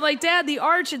 Louis, I'm like, Dad, the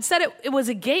arch, it said it was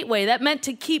a gateway. That meant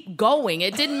to keep going.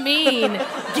 It didn't mean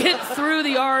get through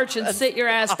the arch and sit your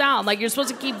ass down. Like, you're supposed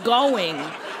to keep going.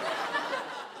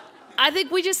 I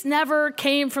think we just never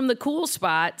came from the cool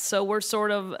spot, so we're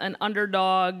sort of an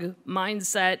underdog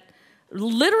mindset.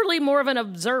 Literally more of an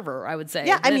observer, I would say.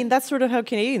 Yeah, I mean, that's sort of how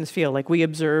Canadians feel. Like, we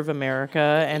observe America,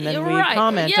 and then we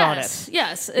comment on it.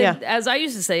 Yes, Yeah. As I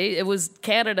used to say, it was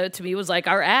Canada, to me, was like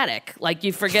our attic. Like,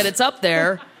 you forget it's up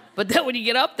there, but then when you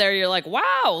get up there, you're like,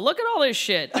 wow, look at all this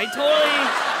shit. There's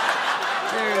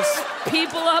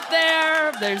people up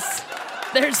there,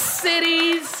 there's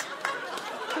cities,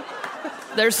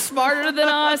 they're smarter than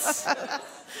us.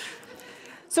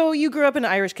 So you grew up in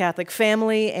an Irish Catholic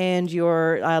family, and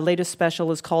your latest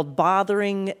special is called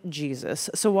Bothering Jesus.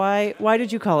 So why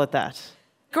did you call it that?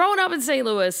 Growing up in St.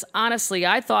 Louis, honestly,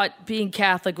 I thought being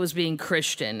Catholic was being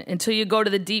Christian until you go to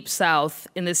the Deep South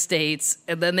in the States,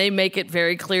 and then they make it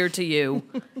very clear to you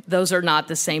those are not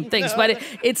the same things. But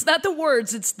it's not the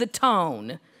words, it's the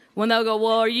tone. When they'll go,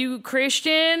 well, are you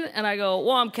Christian? And I go,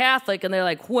 well, I'm Catholic. And they're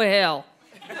like, well,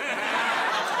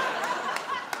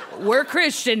 we're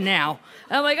Christian now.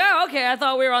 I'm like, oh, okay, I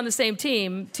thought we were on the same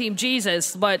team, Team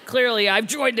Jesus, but clearly I've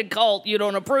joined a cult you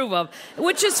don't approve of,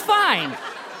 which is fine.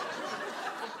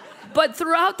 But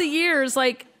throughout the years,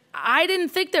 like, I didn't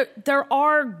think that there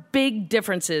are big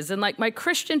differences. And like my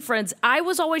Christian friends, I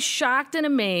was always shocked and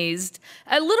amazed,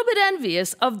 a little bit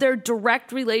envious of their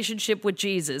direct relationship with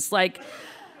Jesus. Like,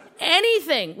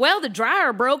 anything. Well, the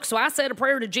dryer broke, so I said a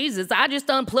prayer to Jesus. I just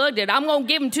unplugged it. I'm going to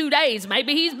give him 2 days.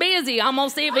 Maybe he's busy. I'm going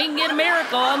to see if he can get a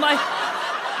miracle. I'm like,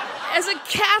 as a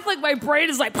Catholic, my brain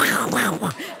is like,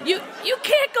 you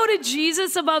can't go to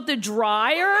Jesus about the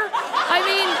dryer? I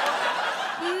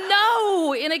mean,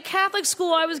 no. In a Catholic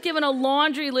school, I was given a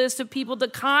laundry list of people to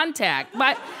contact.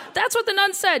 But that's what the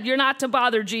nun said. You're not to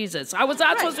bother Jesus. I was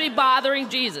not supposed to be bothering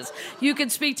Jesus. You can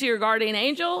speak to your guardian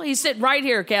angel. He's sitting right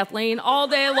here, Kathleen, all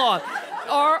day long.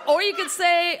 Or you could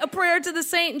say a prayer to the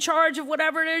saint in charge of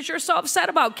whatever it is you're so upset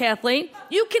about, Kathleen.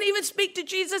 You can even speak to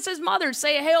Jesus' mother.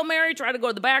 Say a Hail Mary, try to go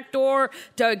to the back door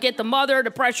to get the mother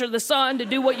to pressure the son to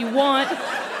do what you want.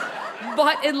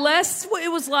 But unless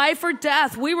it was life or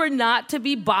death, we were not to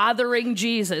be bothering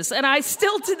Jesus. And I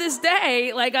still, to this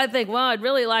day, I think,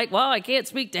 I can't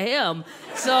speak to him.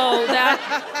 So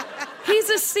that, he's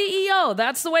a CEO.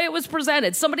 That's the way it was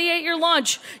presented. Somebody ate your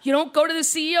lunch. You don't go to the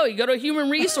CEO. You go to human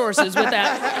resources with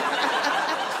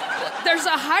that. There's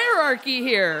a hierarchy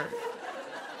here.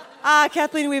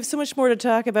 Kathleen, we have so much more to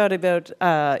talk about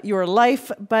your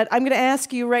life, but I'm going to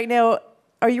ask you right now,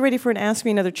 are you ready for an Ask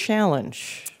Me Another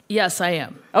challenge? Yes, I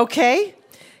am. Okay.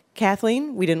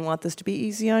 Kathleen, we didn't want this to be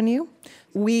easy on you.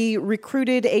 We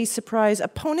recruited a surprise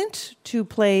opponent to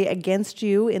play against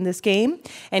you in this game.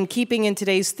 And keeping in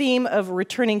today's theme of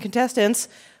returning contestants,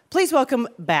 please welcome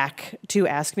back to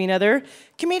Ask Me Another,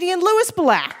 comedian Lewis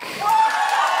Black.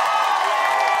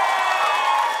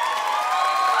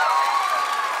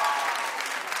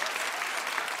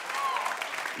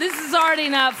 This is already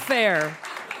not fair.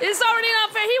 It's already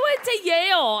not fair. He went to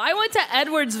Yale. I went to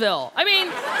Edwardsville. I mean,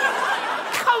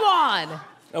 come on.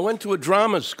 I went to a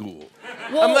drama school.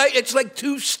 Well, It's like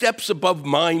 2 steps above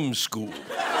mime school.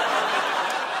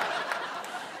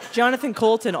 Jonathan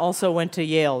Colton also went to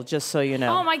Yale, just so you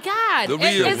know. oh my God. The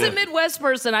real As a one. Midwest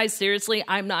person,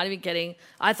 I'm not even kidding.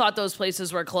 I thought those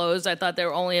places were closed. I thought they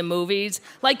were only in movies.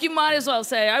 You might as well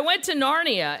say, I went to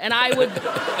Narnia, and I would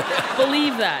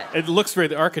believe that. It looks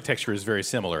the architecture is very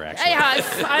similar, actually. Yeah,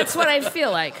 that's what I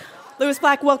feel like. Lewis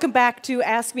Black, welcome back to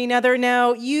Ask Me Another.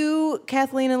 Now, you,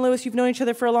 Kathleen and Lewis, you've known each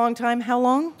other for a long time. How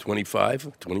long?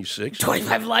 25, 26.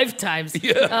 25 lifetimes.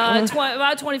 Yeah.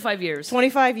 About 25 years.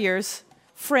 25 years.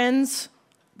 Friends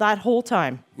that whole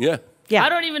time. Yeah. Yeah. I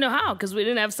don't even know how, because we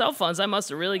didn't have cell phones. I must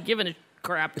have really given a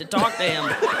crap to talk to him.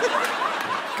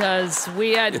 Because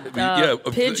we had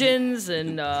pigeons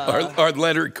and...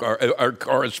 Our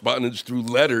correspondence through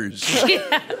letters.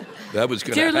 Yeah. That was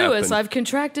going to Dear happen. Lewis, I've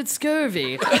contracted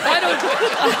scurvy.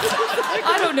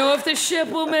 I don't know if the ship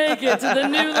will make it to the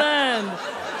new land.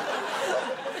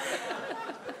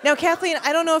 Now, Kathleen,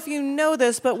 I don't know if you know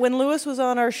this, but when Lewis was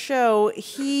on our show,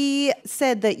 he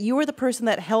said that you were the person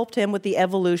that helped him with the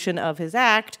evolution of his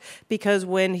act, because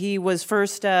when he was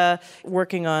first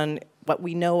working on what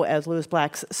we know as Lewis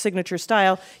Black's signature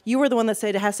style, you were the one that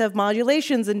said it has to have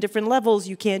modulations and different levels.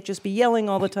 You can't just be yelling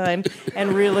all the time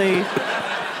and really...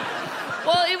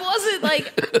 Well, it wasn't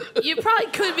you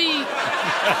probably could be...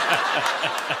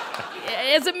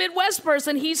 As a Midwest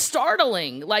person, he's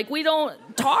startling. We don't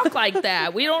talk like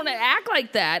that. We don't act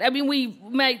like that. I mean, we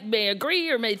may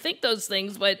agree or may think those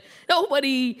things, but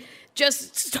nobody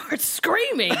just starts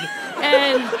screaming.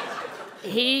 And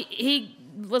he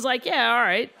was like, yeah, all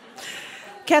right.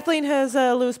 Kathleen, has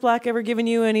Lewis Black ever given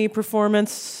you any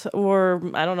performance or,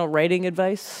 writing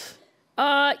advice?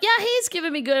 Yeah, he's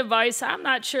given me good advice. I'm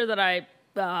not sure that I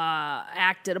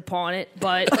acted upon it,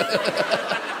 but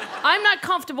I'm not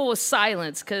comfortable with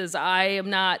silence because I am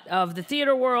not of the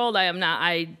theater world.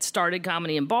 I started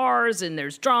comedy in bars, and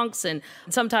there's drunks, and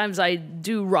sometimes I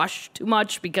do rush too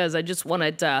much because I just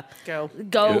wanted to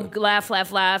go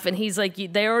laugh. And he's like, you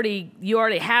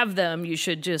already have them. You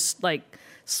should just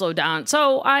slow down.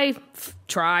 So I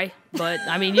try, but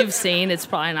you've seen it's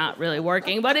probably not really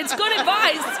working, but it's good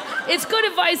advice. It's good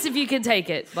advice if you can take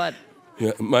it, but.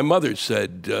 Yeah, my mother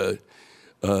said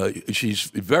she's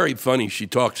very funny. She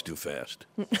talks too fast.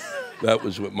 That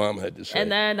was what Mom had to say.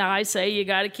 And then I say, you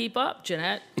got to keep up,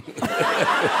 Jeanette. It's not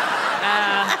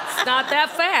that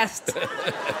fast.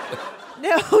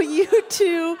 No, you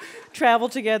two travel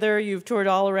together. You've toured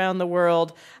all around the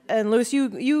world. And Lewis,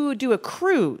 you do a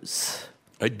cruise.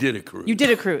 I did a cruise. You did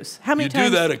a cruise. How many times? You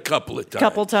do that a couple of times.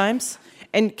 Couple times.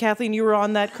 And Kathleen, you were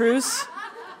on that cruise?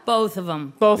 Both of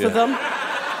them. Both of them?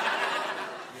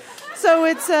 So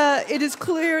it is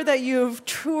clear that you've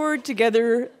toured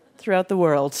together throughout the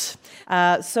world.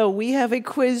 So we have a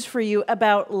quiz for you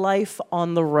about life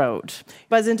on the road.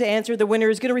 Buzz in to answer. The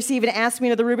winner is going to receive an Ask Me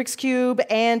Another Rubik's Cube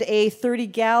and a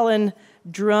 30-gallon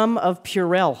drum of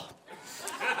Purell.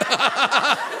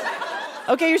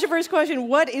 Okay, here's your first question.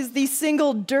 What is the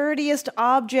single dirtiest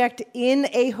object in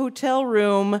a hotel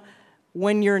room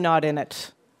when you're not in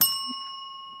it?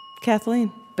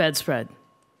 Kathleen? Bedspread.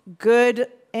 Good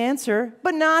answer,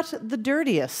 but not the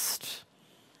dirtiest.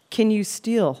 Can you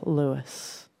steal,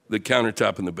 Lewis? The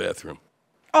countertop in the bathroom.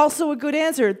 Also a good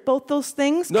answer. Both those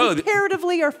things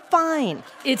comparatively are fine.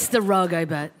 It's the rug, I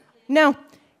bet. No,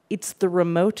 it's the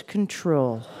remote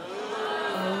control.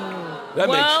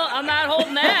 I'm not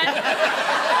holding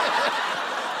that.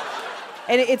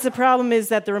 And the problem is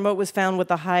that the remote was found with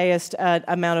the highest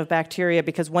amount of bacteria,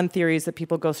 because one theory is that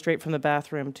people go straight from the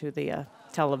bathroom to the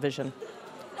television.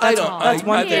 That's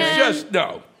one theory.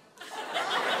 No.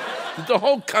 The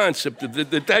whole concept of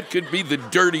that could be the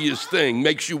dirtiest thing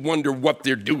makes you wonder what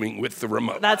they're doing with the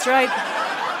remote. That's right.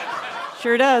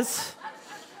 Sure does.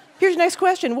 Here's the next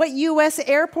question. What U.S.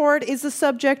 airport is the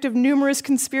subject of numerous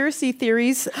conspiracy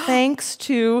theories thanks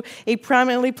to a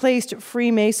prominently placed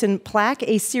Freemason plaque,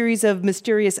 a series of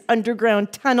mysterious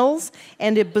underground tunnels,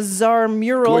 and a bizarre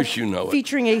mural Of course you know it.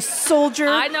 featuring a soldier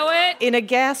I know it. in a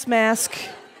gas mask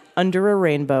under a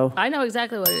rainbow? I know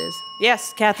exactly what it is.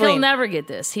 Yes, Kathleen. He'll never get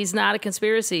this. He's not a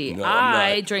conspiracy. No, I'm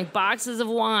I not. drink boxes of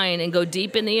wine and go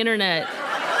deep in the internet.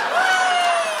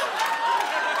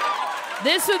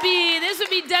 This would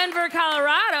be Denver,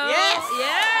 Colorado. Yes.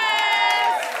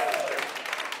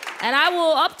 And I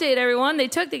will update everyone. They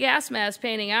took the gas mask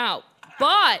painting out,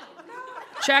 but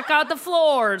check out the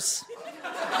floors.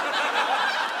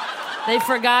 They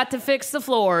forgot to fix the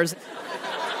floors.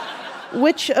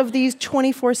 Which of these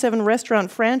 24/7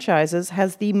 restaurant franchises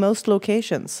has the most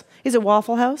locations? Is it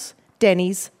Waffle House,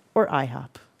 Denny's, or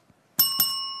IHOP?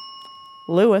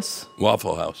 Lewis.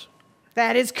 Waffle House.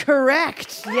 That is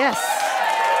correct. Yes.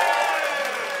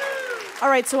 All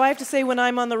right, so I have to say, when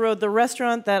I'm on the road, the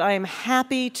restaurant that I am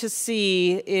happy to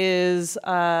see is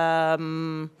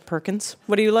Perkins.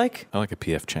 What do you like? I like a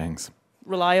P.F. Chang's.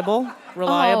 Reliable?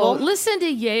 Oh, listen to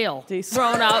Yale.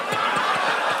 Grown up.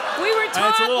 We were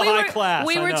It's a little high class,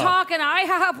 We I were know. talking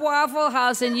IHOP, Waffle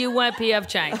House, and you went P.F.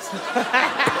 Chang's.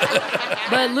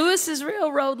 But Lewis's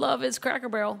real road love is Cracker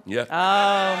Barrel. Yeah.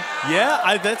 Yeah,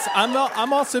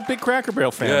 I'm also a big Cracker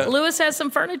Barrel fan. Yeah. Lewis has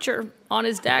some furniture on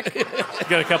his deck.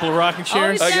 Got a couple of rocking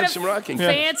chairs. Oh, I he's got got some a rocking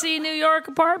chairs. fancy New York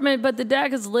apartment, but the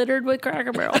deck is littered with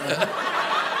Cracker Barrel.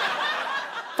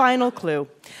 Final clue.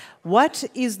 What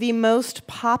is the most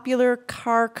popular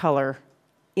car color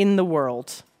in the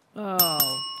world?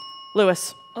 Oh.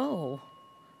 Lewis. Oh.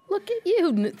 Look at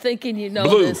you thinking you know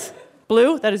Blue. this.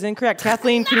 Blue? That is incorrect.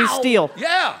 Kathleen, can you No. steal?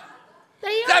 Yeah.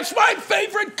 That's my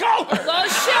favorite color. Well,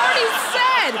 she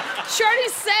already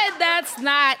said that's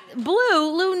not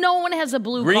blue. Lou, no one has a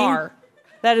blue Green? car.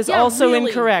 That is Yeah, also really.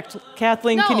 incorrect.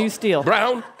 Kathleen, No. can you steal?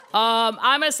 Brown. I'm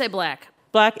going to say black.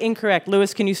 Black, incorrect.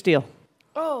 Lewis, can you steal?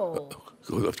 Oh.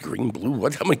 Green, blue.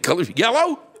 What? How many colors?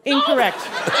 Yellow. Incorrect.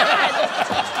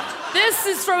 This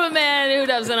is from a man who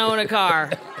doesn't own a car.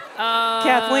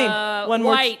 Kathleen, one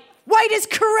more. White. White is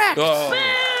correct. Oh. Boom!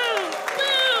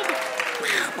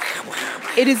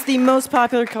 It is the most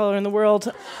popular color in the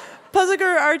world.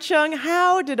 Puzaker Archung,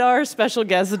 how did our special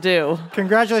guest do?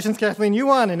 Congratulations, Kathleen. You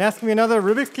won, and ask me another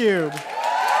Rubik's Cube.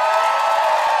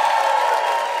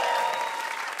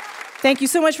 Thank you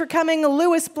so much for coming,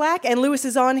 Lewis Black. And Lewis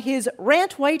is on his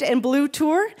Rant White and Blue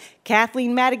tour.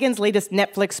 Kathleen Madigan's latest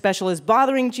Netflix special is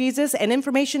Bothering Jesus, and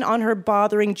information on her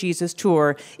Bothering Jesus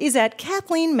tour is at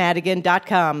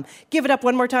KathleenMadigan.com. Give it up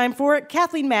one more time for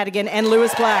Kathleen Madigan and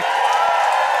Lewis Black.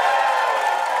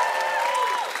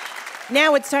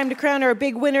 Now it's time to crown our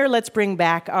big winner. Let's bring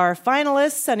back our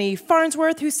finalist, Sonny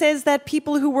Farnsworth, who says that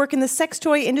people who work in the sex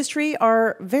toy industry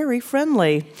are very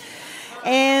friendly.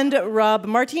 And Rob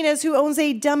Martinez, who owns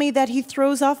a dummy that he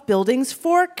throws off buildings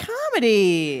for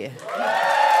comedy.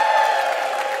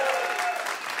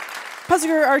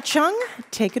 Puzaker Archung,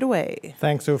 take it away.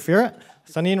 Thanks, Ophira.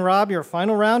 Sonny and Rob, your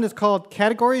final round is called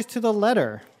Categories to the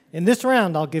Letter. In this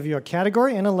round, I'll give you a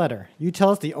category and a letter. You tell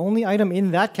us the only item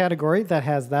in that category that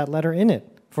has that letter in it.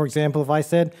 For example, if I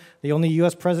said the only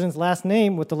U.S. president's last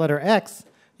name with the letter X,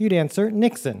 you'd answer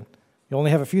Nixon. You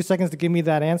only have a few seconds to give me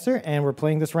that answer, and we're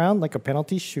playing this round like a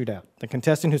penalty shootout. The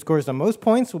contestant who scores the most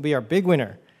points will be our big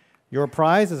winner. Your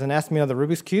prize is an Ask Me Another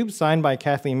Rubik's Cube signed by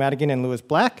Kathleen Madigan and Lewis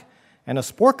Black, and a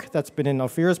spork that's been in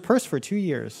Ophira's purse for 2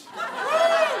 years.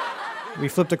 We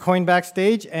flipped a coin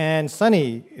backstage, and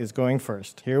Sonny is going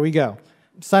first. Here we go.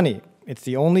 Sonny, it's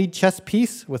the only chess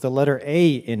piece with the letter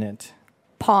A in it.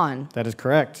 Pawn. That is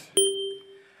correct.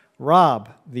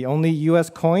 Rob, the only U.S.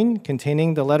 coin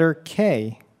containing the letter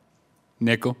K.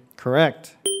 Nickel.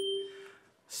 Correct.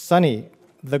 Sonny,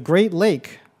 the Great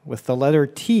Lake with the letter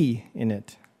T in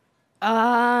it.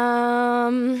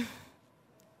 3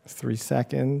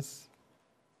 seconds.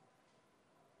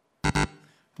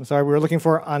 I'm sorry, we were looking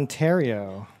for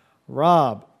Ontario.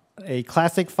 Rob, a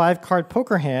classic 5-card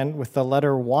poker hand with the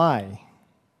letter Y.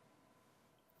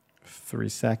 3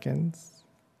 seconds.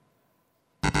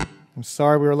 I'm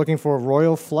sorry, we were looking for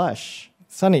Royal Flush.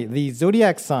 Sonny, the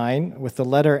zodiac sign with the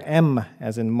letter M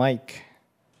as in Mike.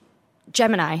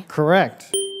 Gemini.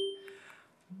 Correct.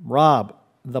 Rob,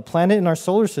 the planet in our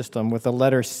solar system with the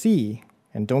letter C,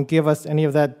 and don't give us any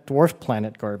of that dwarf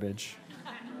planet garbage.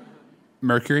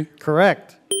 Mercury.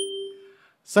 Correct.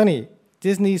 Sonny,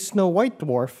 Disney's Snow White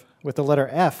dwarf with the letter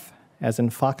F as in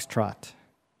Foxtrot.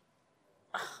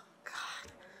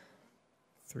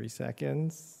 3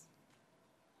 seconds.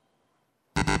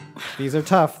 These are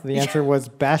tough. The answer was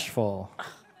bashful.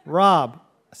 Rob,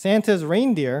 Santa's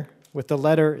reindeer with the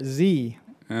letter Z.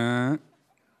 We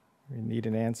need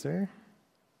an answer.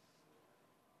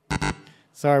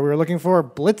 Sorry, we were looking for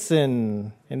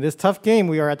Blitzen. In this tough game,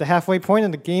 we are at the halfway point,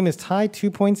 and the game is tied 2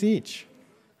 points each.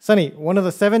 Sonny, one of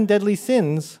the 7 deadly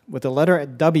sins with the letter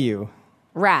W.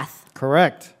 Wrath.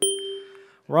 Correct.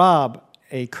 Rob,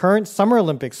 a current Summer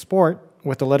Olympic sport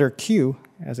with the letter Q,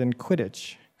 as in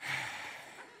Quidditch.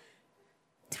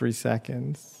 3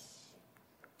 seconds.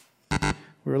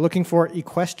 We were looking for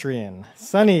equestrian.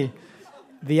 Sonny,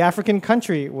 the African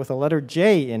country with a letter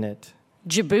J in it.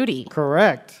 Djibouti.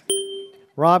 Correct.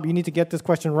 Rob, you need to get this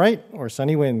question right, or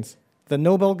Sonny wins. The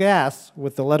noble gas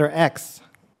with the letter X.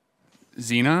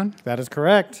 Xenon? That is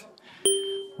correct.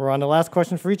 We're on the last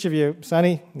question for each of you.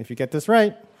 Sonny, if you get this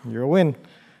right, you're a win.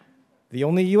 The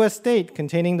only U.S. state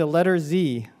containing the letter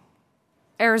Z.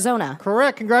 Arizona.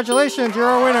 Correct. Congratulations. You're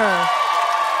a winner.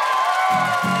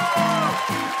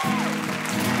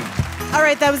 All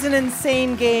right, that was an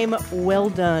insane game. Well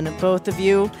done, both of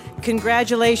you.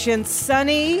 Congratulations,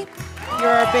 Sonny. You're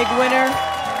our big winner.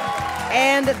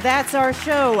 And that's our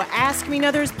show. Ask Me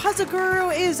Another's puzzle guru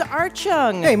is Art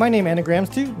Chung. Hey, my name anagrams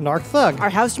to Narc Thug. Our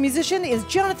house musician is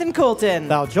Jonathan Colton.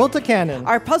 Thou Jolta Cannon.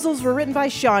 Our puzzles were written by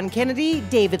Sean Kennedy,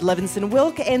 David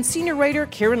Levinson-Wilk, and senior writer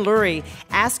Karen Lurie.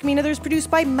 Ask Me Another is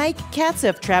produced by Mike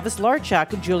Katzeff, Travis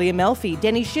Larchuk, Julia Melfi,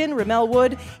 Denny Shin, Ramel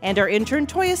Wood, and our intern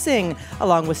Toya Singh,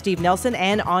 along with Steve Nelson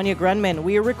and Anya Grunman.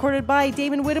 We are recorded by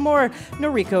Damon Whittemore,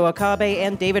 Noriko Akabe,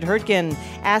 and David Hurtgen.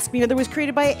 Ask Me Another was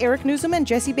created by Eric Newsom and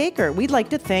Jesse Baker. We'd like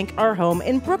to thank our home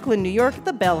in Brooklyn, New York,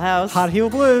 the Bell House. Hot Heel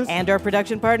Blues. And our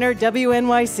production partner,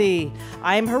 WNYC.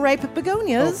 I'm Haripe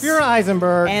Begonias. Ophira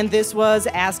Eisenberg. And this was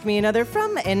Ask Me Another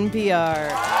from NPR.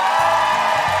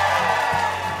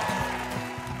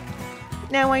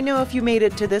 Now, I know if you made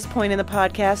it to this point in the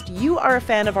podcast, you are a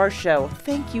fan of our show.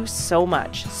 Thank you so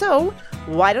much. So,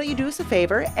 why don't you do us a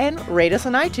favor and rate us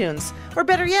on iTunes? Or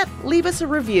better yet, leave us a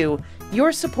review.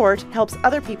 Your support helps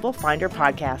other people find our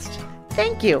podcast.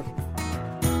 Thank you.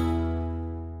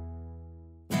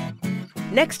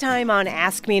 Next time on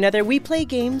Ask Me Another, we play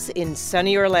games in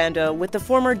sunny Orlando with the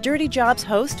former Dirty Jobs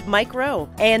host, Mike Rowe,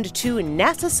 and 2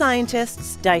 NASA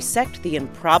scientists dissect the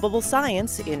improbable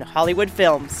science in Hollywood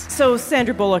films. So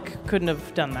Sandra Bullock couldn't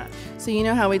have done that. So you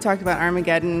know how we talked about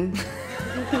Armageddon?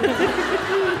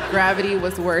 Gravity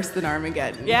was worse than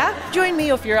Armageddon. Yeah? Join me,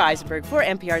 Ophira Eisenberg, for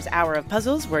NPR's Hour of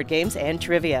Puzzles, Word Games, and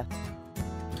Trivia.